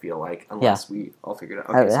 years, I feel like, unless we all figure it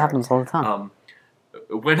out. Okay, it happens all the time.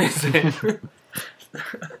 When is it?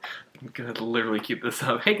 I'm going to literally keep this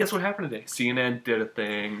up. Hey, guess what happened today? CNN did a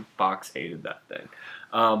thing. Fox hated that thing.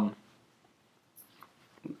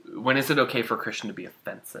 When is it okay for a Christian to be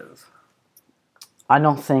offensive? I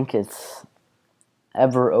don't think it's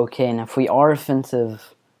ever okay, and if we are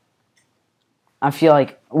offensive, I feel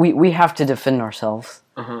like we have to defend ourselves.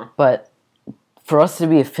 But for us to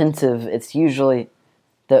be offensive, it's usually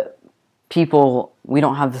that people, we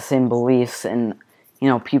don't have the same beliefs, and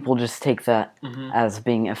people just take that as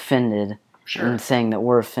being offended and saying that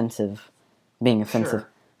we're being offensive. Sure.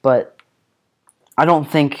 But I don't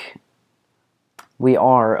think we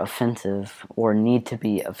are offensive or need to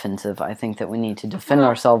be offensive. I think that we need to defend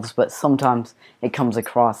ourselves, but sometimes it comes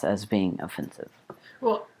across as being offensive.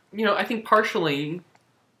 Well, I think partially,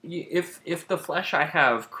 if the flesh I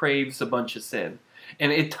have craves a bunch of sin,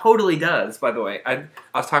 and it totally does, by the way. I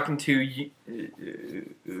was talking to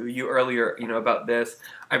you earlier, about this.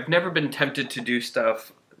 I've never been tempted to do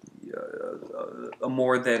stuff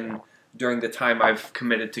more than during the time I've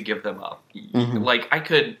committed to give them up.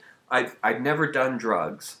 I've never done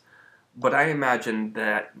drugs, but I imagine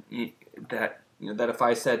that that if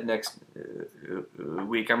I said next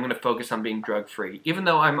week I'm going to focus on being drug free, even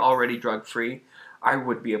though I'm already drug free, I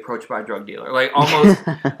would be approached by a drug dealer, like almost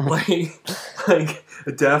like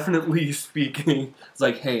definitely speaking. It's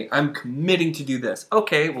like, hey, I'm committing to do this.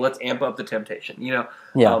 Okay, well, let's amp up the temptation. Yeah.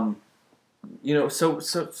 So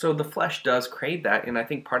the flesh does crave that, and I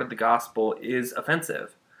think part of the gospel is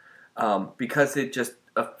offensive, because it just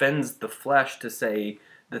offends the flesh to say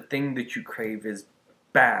the thing that you crave is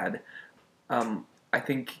bad. I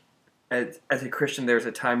think as a Christian, there's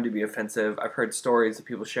a time to be offensive. I've heard stories of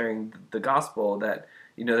people sharing the gospel that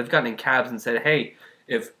they've gotten in cabs and said, "Hey,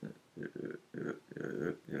 if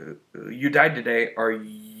you died today, are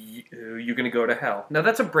you going to go to hell?" Now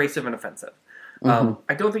that's abrasive and offensive.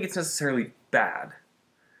 I don't think it's necessarily bad.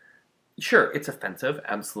 Sure, it's offensive,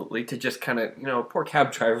 absolutely, to just kind of, poor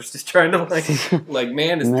cab drivers just trying to, like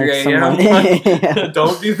man, it's 3 a.m.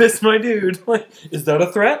 Don't do this, my dude. Like, is that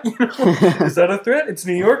a threat? Is that a threat? It's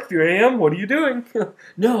New York, 3 a.m., what are you doing?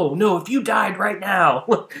 No, if you died right now,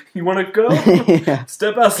 you want to go? Yeah.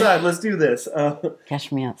 Step outside, let's do this.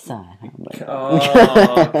 Catch me outside.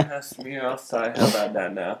 Catch me outside. How about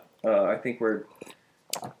that now? I think we're...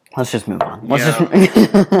 Let's just move on.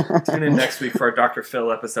 Tune in next week for our Dr.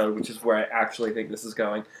 Phil episode, which is where I actually think this is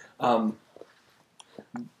going. But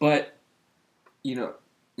I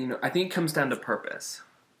think it comes down to purpose.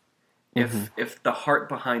 If the heart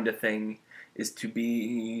behind a thing is to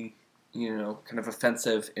be, kind of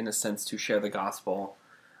offensive in a sense to share the gospel,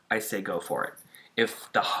 I say go for it.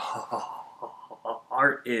 If the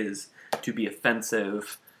heart is to be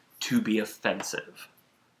offensive,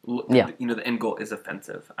 yeah. The end goal is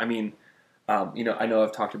offensive. I mean, I know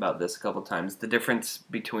I've talked about this a couple times. The difference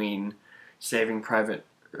between Saving Private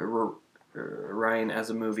Ryan as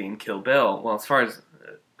a movie and Kill Bill, well, as far as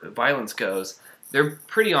violence goes, they're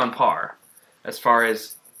pretty on par as far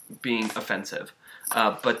as being offensive.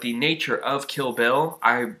 But the nature of Kill Bill,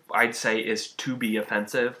 I'd say, is to be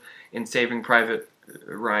offensive. In Saving Private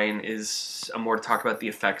Ryan is more to talk about the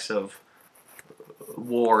effects of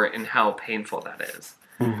war and how painful that is.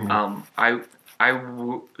 I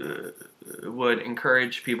would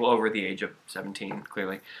encourage people over the age of 17,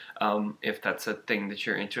 clearly, if that's a thing that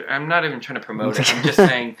you're into. I'm not even trying to promote it. I'm just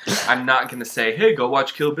saying I'm not going to say, hey, go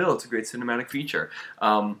watch Kill Bill. It's a great cinematic feature.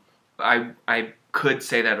 I could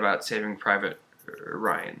say that about Saving Private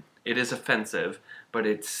Ryan. It is offensive, but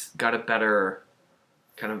it's got a better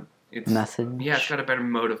kind of... message? Yeah, it's got a better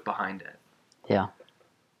motive behind it. Yeah.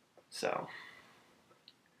 So,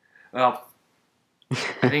 well...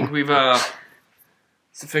 I think we've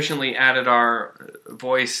sufficiently added our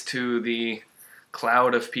voice to the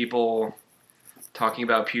cloud of people talking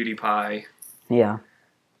about PewDiePie. Yeah.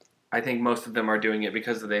 I think most of them are doing it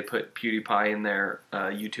because they put PewDiePie in their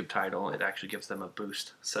YouTube title. It actually gives them a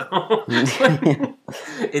boost. So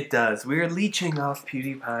it does. We're leeching off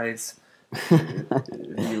PewDiePie's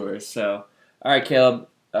viewers. So, all right, Caleb.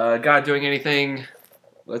 God doing anything?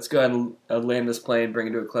 Let's go ahead and land this plane, bring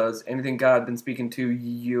it to a close. Anything God been speaking to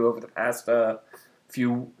you over the past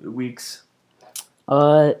few weeks?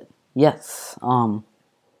 Yes. I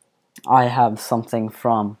have something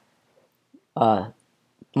from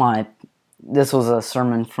this was a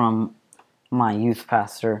sermon from my youth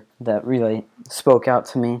pastor that really spoke out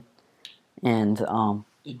to me. And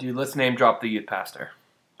Dude, let's name drop the youth pastor.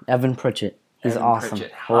 Evan Pritchett. He's Evan awesome.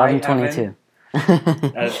 Pritchett. 1122.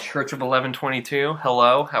 At Church of 1122.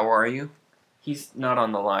 Hello, how are you? He's not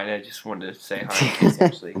on the line. I just wanted to say hi. He's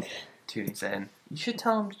actually tunes in. You should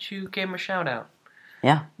tell him that you gave him a shout out.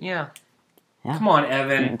 Yeah. Yeah. Come on,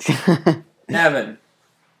 Evan. Evan.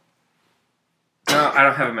 No, I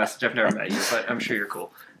don't have a message. I've never met you, but I'm sure you're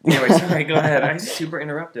cool. Anyway, sorry, go ahead. I super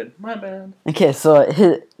interrupted. My bad. Okay, so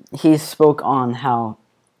he spoke on how...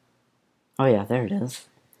 Oh yeah, there it is.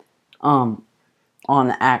 On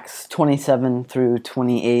Acts 27 through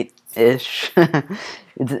 28-ish.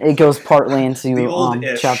 it goes partly into the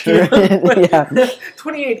old-ish. chapter. Yeah.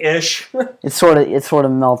 28-ish. It sort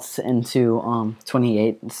of melts into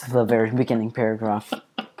 28. It's the very beginning paragraph.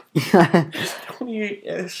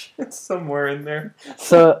 28-ish. It's somewhere in there.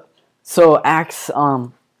 So Acts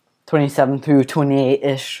 27 through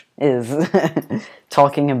 28-ish is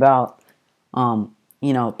talking about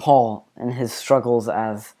Paul and his struggles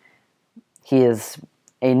as he is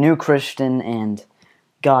a new Christian and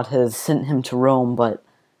God has sent him to Rome, but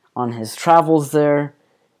on his travels there,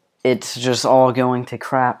 it's just all going to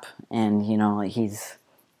crap, and he's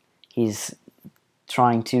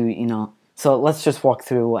trying to So let's just walk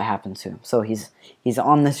through what happened to him. So he's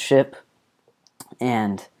on this ship,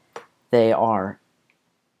 and they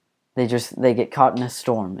get caught in a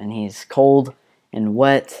storm, and he's cold and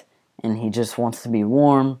wet, and he just wants to be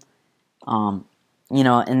warm. And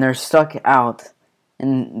they're stuck out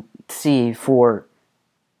in sea for,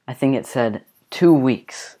 I think it said, 2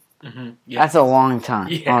 weeks. Mm-hmm. Yeah. That's a long time,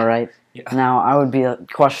 Yeah. all right? Yeah. Now, I would be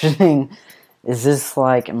questioning, is this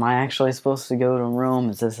am I actually supposed to go to Rome?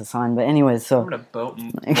 Is this a sign? But anyways, so... I'm on a boat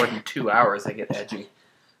in more than 2 hours, I get edgy.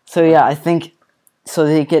 So, yeah, I think... So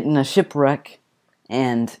they get in a shipwreck,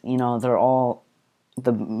 and, they're all...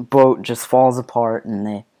 The boat just falls apart, and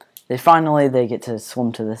they finally get to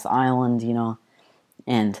swim to this island,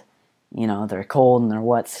 and, they're cold and they're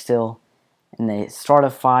wet still, and they start a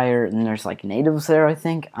fire, and there's, natives there, I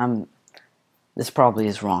think. This probably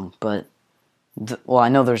is wrong, but... I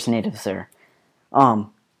know there's natives there.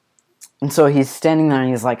 And so he's standing there, and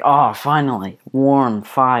he's like, oh, finally, warm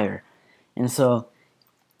fire. And so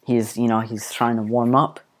he's trying to warm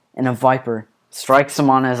up, and a viper strikes him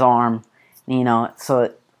on his arm,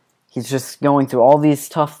 so he's just going through all these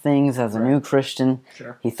tough things as a new Christian.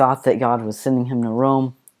 Sure. He thought that God was sending him to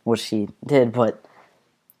Rome, which he did, but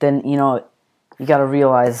then, you got to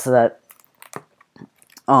realize that,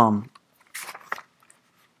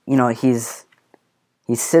 he's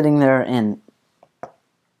sitting there, and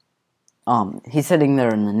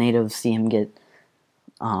the natives see him get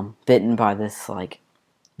bitten by this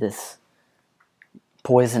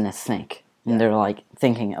poisonous snake, and they're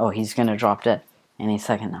thinking, oh, he's gonna drop dead any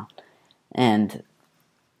second now, and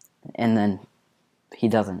then he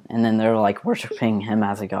doesn't, and then they're worshiping him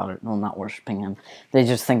as a god. Well, not worshiping him, they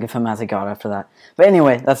just think of him as a god after that. But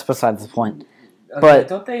anyway, that's besides the point. But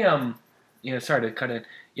don't they sorry to cut in.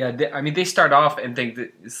 Yeah, they start off and think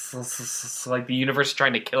that it's like the universe is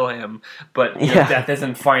trying to kill him, but death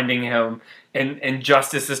isn't finding him, and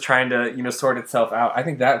justice is trying to sort itself out. I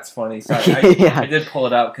think that's funny. So I did pull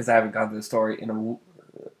it up because I haven't gotten to the story in a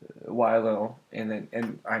while though,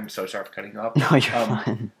 and I'm so sorry for cutting off. No, you're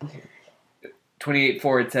fine.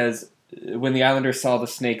 28:4 it says, when the islanders saw the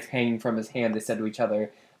snake hanging from his hand, they said to each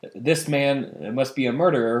other, this man must be a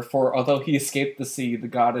murderer, for although he escaped the sea, the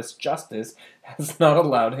goddess Justice has not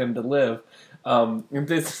allowed him to live.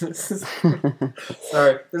 This is,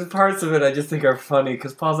 sorry, there's parts of it I just think are funny,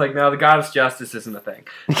 because Paul's like, no, the goddess Justice isn't a thing.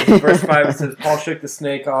 In verse 5 it says, Paul shook the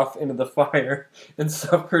snake off into the fire and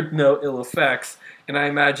suffered no ill effects. And I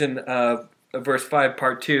imagine verse 5,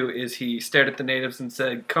 part 2, is he stared at the natives and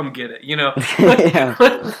said, come get it.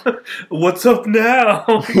 What's up now?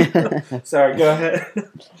 Sorry, go ahead.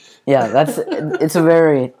 Yeah, it's a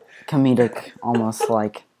very comedic, almost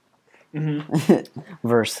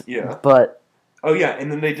verse. Yeah. But... Oh, yeah,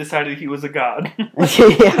 and then they decided he was a god.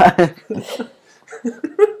 Yeah.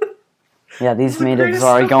 Yeah, these natives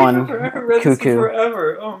are going cuckoo.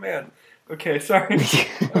 Forever. Oh, man. Okay, sorry.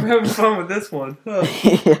 I'm having fun with this one.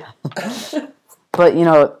 Yeah. But,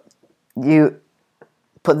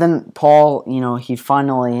 but then Paul, he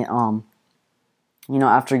finally,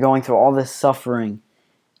 after going through all this suffering,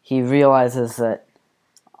 he realizes that,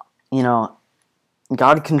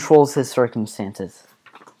 God controls his circumstances.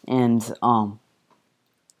 And,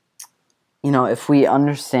 if we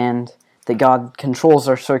understand that God controls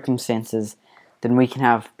our circumstances, then we can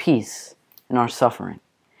have peace in our suffering.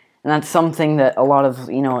 And that's something that a lot of,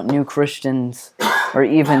 new Christians, or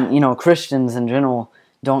even, Christians in general,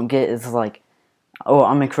 don't get, is oh,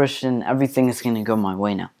 I'm a Christian, everything is going to go my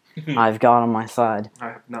way now. I've God on my side.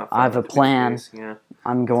 I have a plan. Yeah.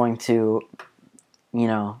 I'm going to,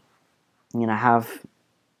 have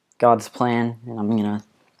God's plan, and I'm going to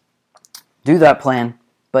do that plan.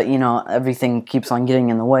 But, everything keeps on getting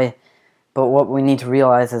in the way. But what we need to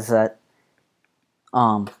realize is that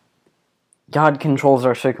God controls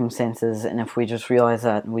our circumstances, and if we just realize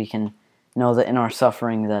that, we can know that in our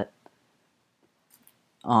suffering that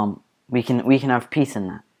we can have peace in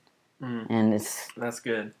that. And that's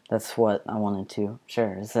good. That's what I wanted to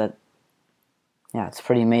share, is that it's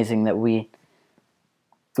pretty amazing that we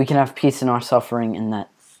can have peace in our suffering, and that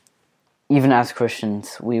even as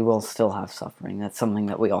Christians we will still have suffering. That's something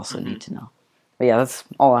that we also need to know. But that's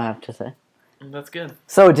all I have to say. That's good.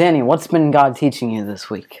 So Danny, what's been God teaching you this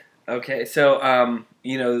week? Okay, so a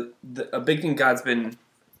big thing God's been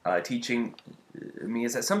teaching me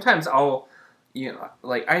is that sometimes I'll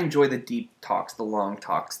I enjoy the deep talks, the long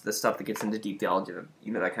talks, the stuff that gets into deep theology,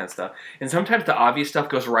 that kind of stuff. And sometimes the obvious stuff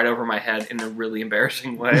goes right over my head in a really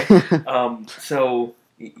embarrassing way. So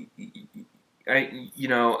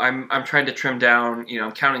I'm trying to trim down.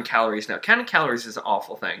 I'm counting calories now. Counting calories is an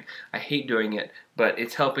awful thing. I hate doing it, but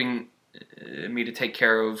it's helping me to take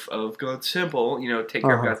care of God's temple. Take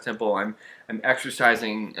care of God's temple. I'm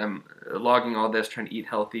exercising. I'm logging all this, trying to eat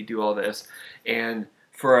healthy, do all this, and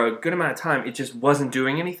for a good amount of time, it just wasn't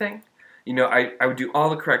doing anything. I would do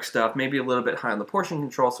all the correct stuff, maybe a little bit high on the portion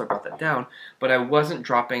control, so I brought that down, but I wasn't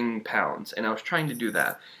dropping pounds, and I was trying to do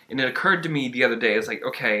that. And it occurred to me the other day, it's like,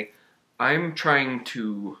 okay, I'm trying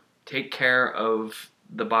to take care of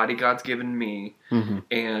the body God's given me,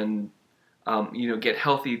 and, get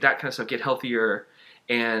healthy, that kind of stuff, get healthier,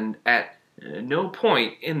 and at no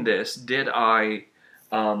point in this did I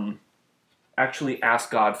actually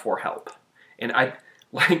ask God for help. And I...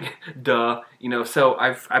 Like, duh, so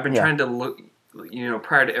I've been trying to look,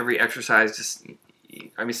 prior to every exercise, just,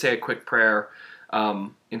 say a quick prayer,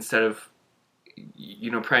 instead of,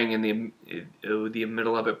 praying in the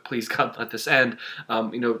middle of it, please God, let this end,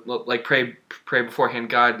 like pray beforehand,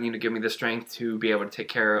 God, give me the strength to be able to take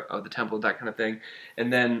care of the temple, that kind of thing.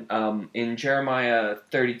 And then, in Jeremiah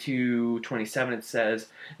 32:27, it says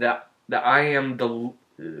that I am the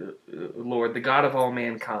Lord, the God of all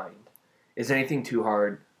mankind. Is anything too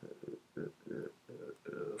hard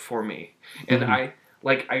for me? And I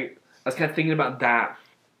was kind of thinking about that,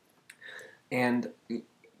 and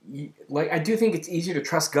I do think it's easier to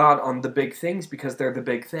trust God on the big things because they're the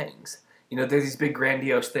big things. There's these big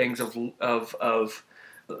grandiose things of God's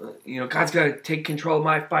going to take control of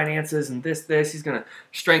my finances and this. He's going to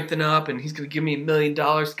strengthen up and He's going to give me $1 million.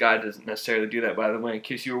 God doesn't necessarily do that, by the way, in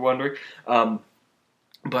case you were wondering.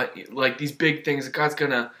 But like these big things, God's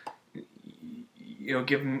going to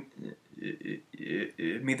give me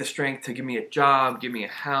the strength to give me a job, give me a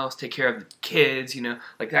house, take care of the kids,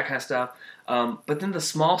 like that kind of stuff. But then the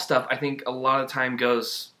small stuff, I think a lot of time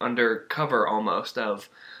goes undercover almost of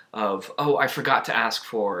I forgot to ask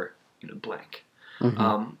for, blank.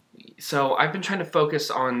 So I've been trying to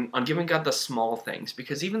focus on giving God the small things,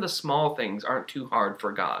 because even the small things aren't too hard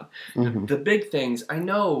for God. The big things I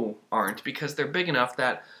know aren't, because they're big enough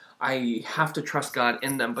that I have to trust God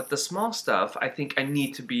in them. But the small stuff, I think I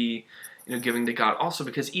need to be, giving to God also,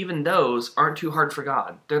 because even those aren't too hard for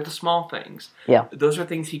God. They're the small things. Yeah. Those are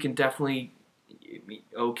things He can definitely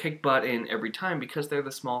kick butt in every time, because they're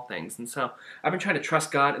the small things. And so I've been trying to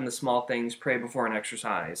trust God in the small things, pray before an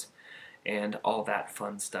exercise, and all that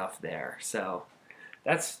fun stuff there. So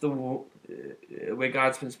that's the way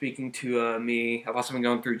God's been speaking to me. I've also been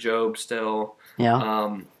going through Job still.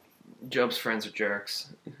 Yeah. Job's friends are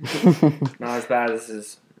jerks. Not as bad as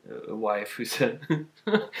his wife, who said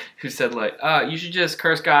like, you should just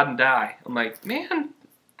curse God and die. I'm like, man,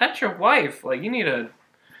 that's your wife. Like,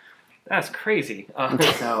 that's crazy.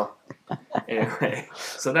 So anyway,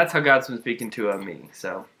 so that's how God's been speaking to me.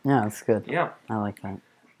 So yeah, that's good. Yeah, I like that.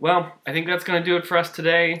 Well, I think that's going to do it for us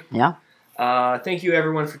today. Yeah. Thank you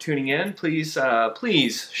everyone for tuning in. Please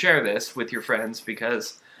share this with your friends,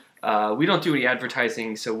 because we don't do any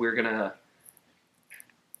advertising, so we're going to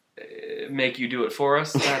make you do it for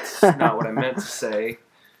us. That's not what I meant to say.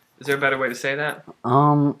 Is there a better way to say that?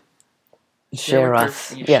 Share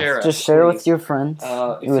us. Yes, just share with your friends.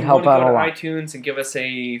 It would help out a lot. If you want to go to iTunes and give us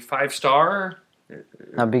a 5-star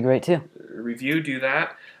that'd be great too. Review, do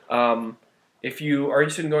that. If you are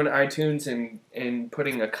interested in going to iTunes and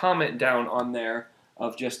putting a comment down on there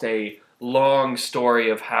of just a long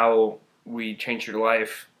story of how we changed your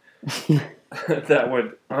life, that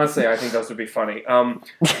would, honestly, I think those would be funny.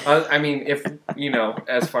 I mean, if,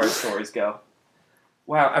 as far as stories go.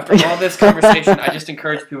 Wow, after all this conversation, I just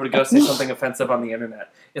encourage people to go say something offensive on the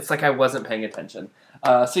internet. It's like I wasn't paying attention.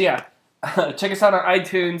 So yeah, check us out on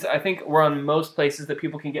iTunes. I think we're on most places that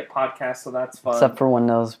people can get podcasts, so that's fun. Except for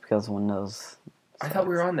Windows, because Windows... I thought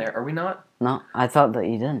we were on there. Are we not? No, I thought that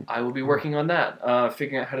you didn't. I will be working on that,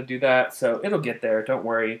 figuring out how to do that, so it'll get there. Don't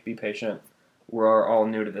worry. Be patient. We're all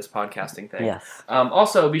new to this podcasting thing. Yes.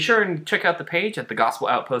 Also, be sure and check out the page at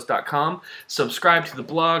thegospeloutpost.com. Subscribe to the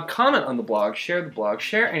blog. Comment on the blog. Share the blog.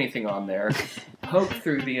 Share anything on there. Poke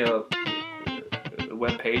through the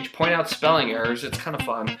webpage. Point out spelling errors. It's kind of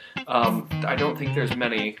fun. I don't think there's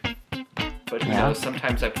many, but who knows?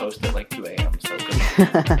 Sometimes I post at like 2 a.m. So good.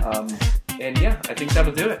 And yeah, I think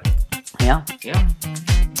that'll do it. Yeah. Yeah.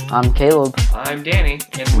 I'm Caleb. I'm Danny,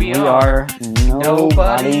 and we are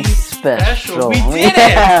nobody special. We did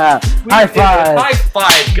it! High five! High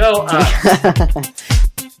five! Go us!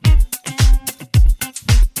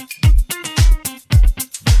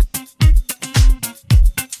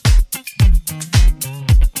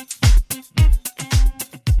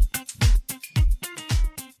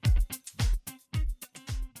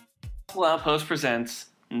 Outpost presents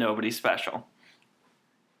Nobody Special.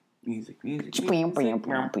 Music. I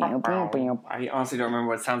honestly don't remember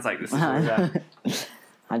what it sounds like. This is really bad.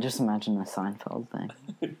 I just imagined the Seinfeld thing.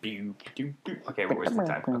 Okay, we're wasting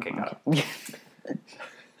time. Okay, got it.